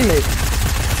was your teammate.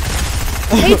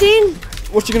 18?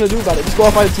 What you gonna do about it? Just go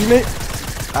off by a teammate?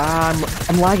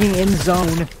 I'm lagging in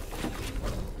zone.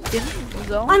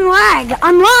 Zone? I'm lag.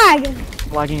 I'm lag.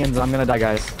 Lagging in zone. I'm gonna die,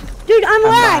 guys. Dude, I'm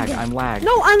lag. I'm lag.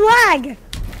 No, I'm lag.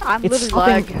 I'm It's literally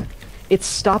stopping. lag. It's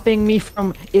stopping me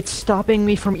from. It's stopping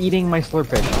me from eating my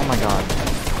slurpfish. Oh my God.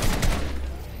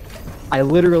 I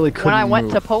literally couldn't When I went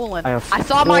move. to Poland, I have I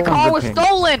saw my car 400 was ping.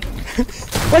 stolen.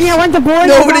 When I went to board,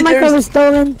 Nobody my cares. car was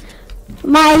stolen.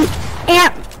 My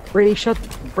aunt. Brady, shut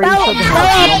the hell up.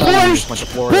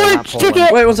 Porsche took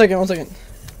it. Wait, 1 second, 1 second.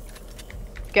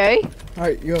 Gay?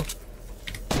 Alright, you go.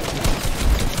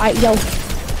 Alright, yo.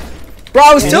 Bro,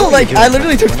 I was still, like, I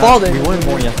literally took fall We damage. won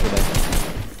more yesterday.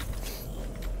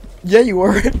 Yeah, you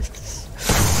were.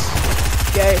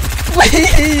 Gay.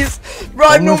 Please! Bro,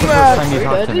 I'm no When was the first time mad. you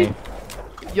talked to me?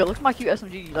 Yo, look at my cute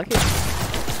SMG. You like it?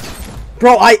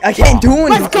 Bro, I can't do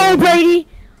anything. Let's go, Brady.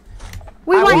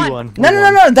 We I won. won. won. No,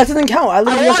 that doesn't count. I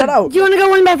literally got shut out. Do you want to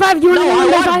go win by 5? Do you want to No, go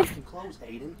win I by won. 5?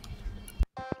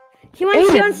 He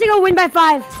wants to go win by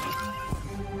 5.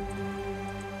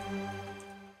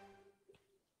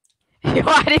 Yo,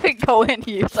 I didn't even go in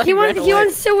here. So He ran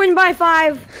wants away. to win by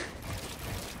 5.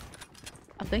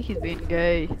 I think he's being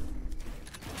gay.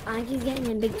 I think he's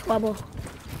getting a big trouble.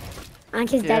 I think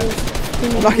his Yeah. daddy's.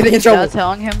 I'm not getting in Dad trouble.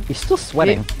 telling him, He's still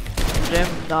sweating. Jim,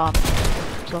 Dom,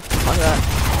 stuff like that.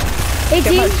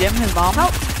 18. Give him Jim, his mom.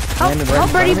 Help. Help. Landon right Help,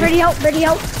 in Brady. front of me. Brady, help. Brady,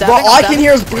 help. Bro, all I can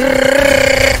hear is Stabbing,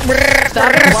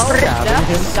 well, Stabbing death,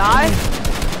 him. die.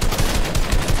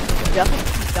 Deathing,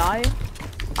 he's dying.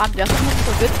 I'm deathing him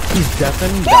so good. He's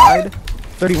deafened, died.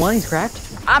 31, he's cracked.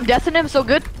 I'm deathing him so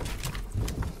good.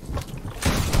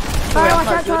 Alright, I'm watch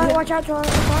not out, Charlie. good. Watch out, Charlie.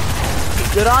 Watch out.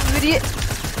 Good on you, idiot.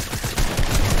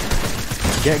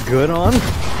 Get good on.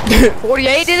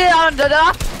 48 did it on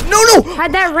da-da. No!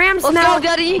 Had that ram Let's smell. go,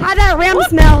 Daddy. Had that ram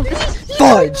smell.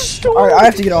 Fudge! Alright, I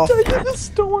have to get off.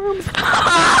 Storm.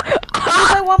 Can we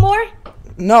play one more?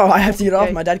 No, I have to get off.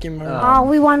 Okay. My dad came around. Oh,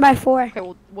 we won by 4. Okay,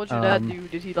 well, what'd your dad do?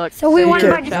 Did he like? So we say won your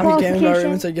by He came family? in my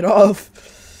room and said get off.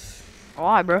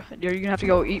 Why, bro? Are you gonna have to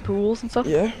go eat pools and stuff?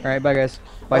 Yeah. Alright, bye guys.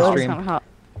 Bye Oh, It's stream. kinda hot.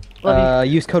 Love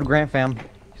you. Use code GrantFam.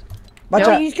 My Yo,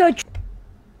 chat. Use code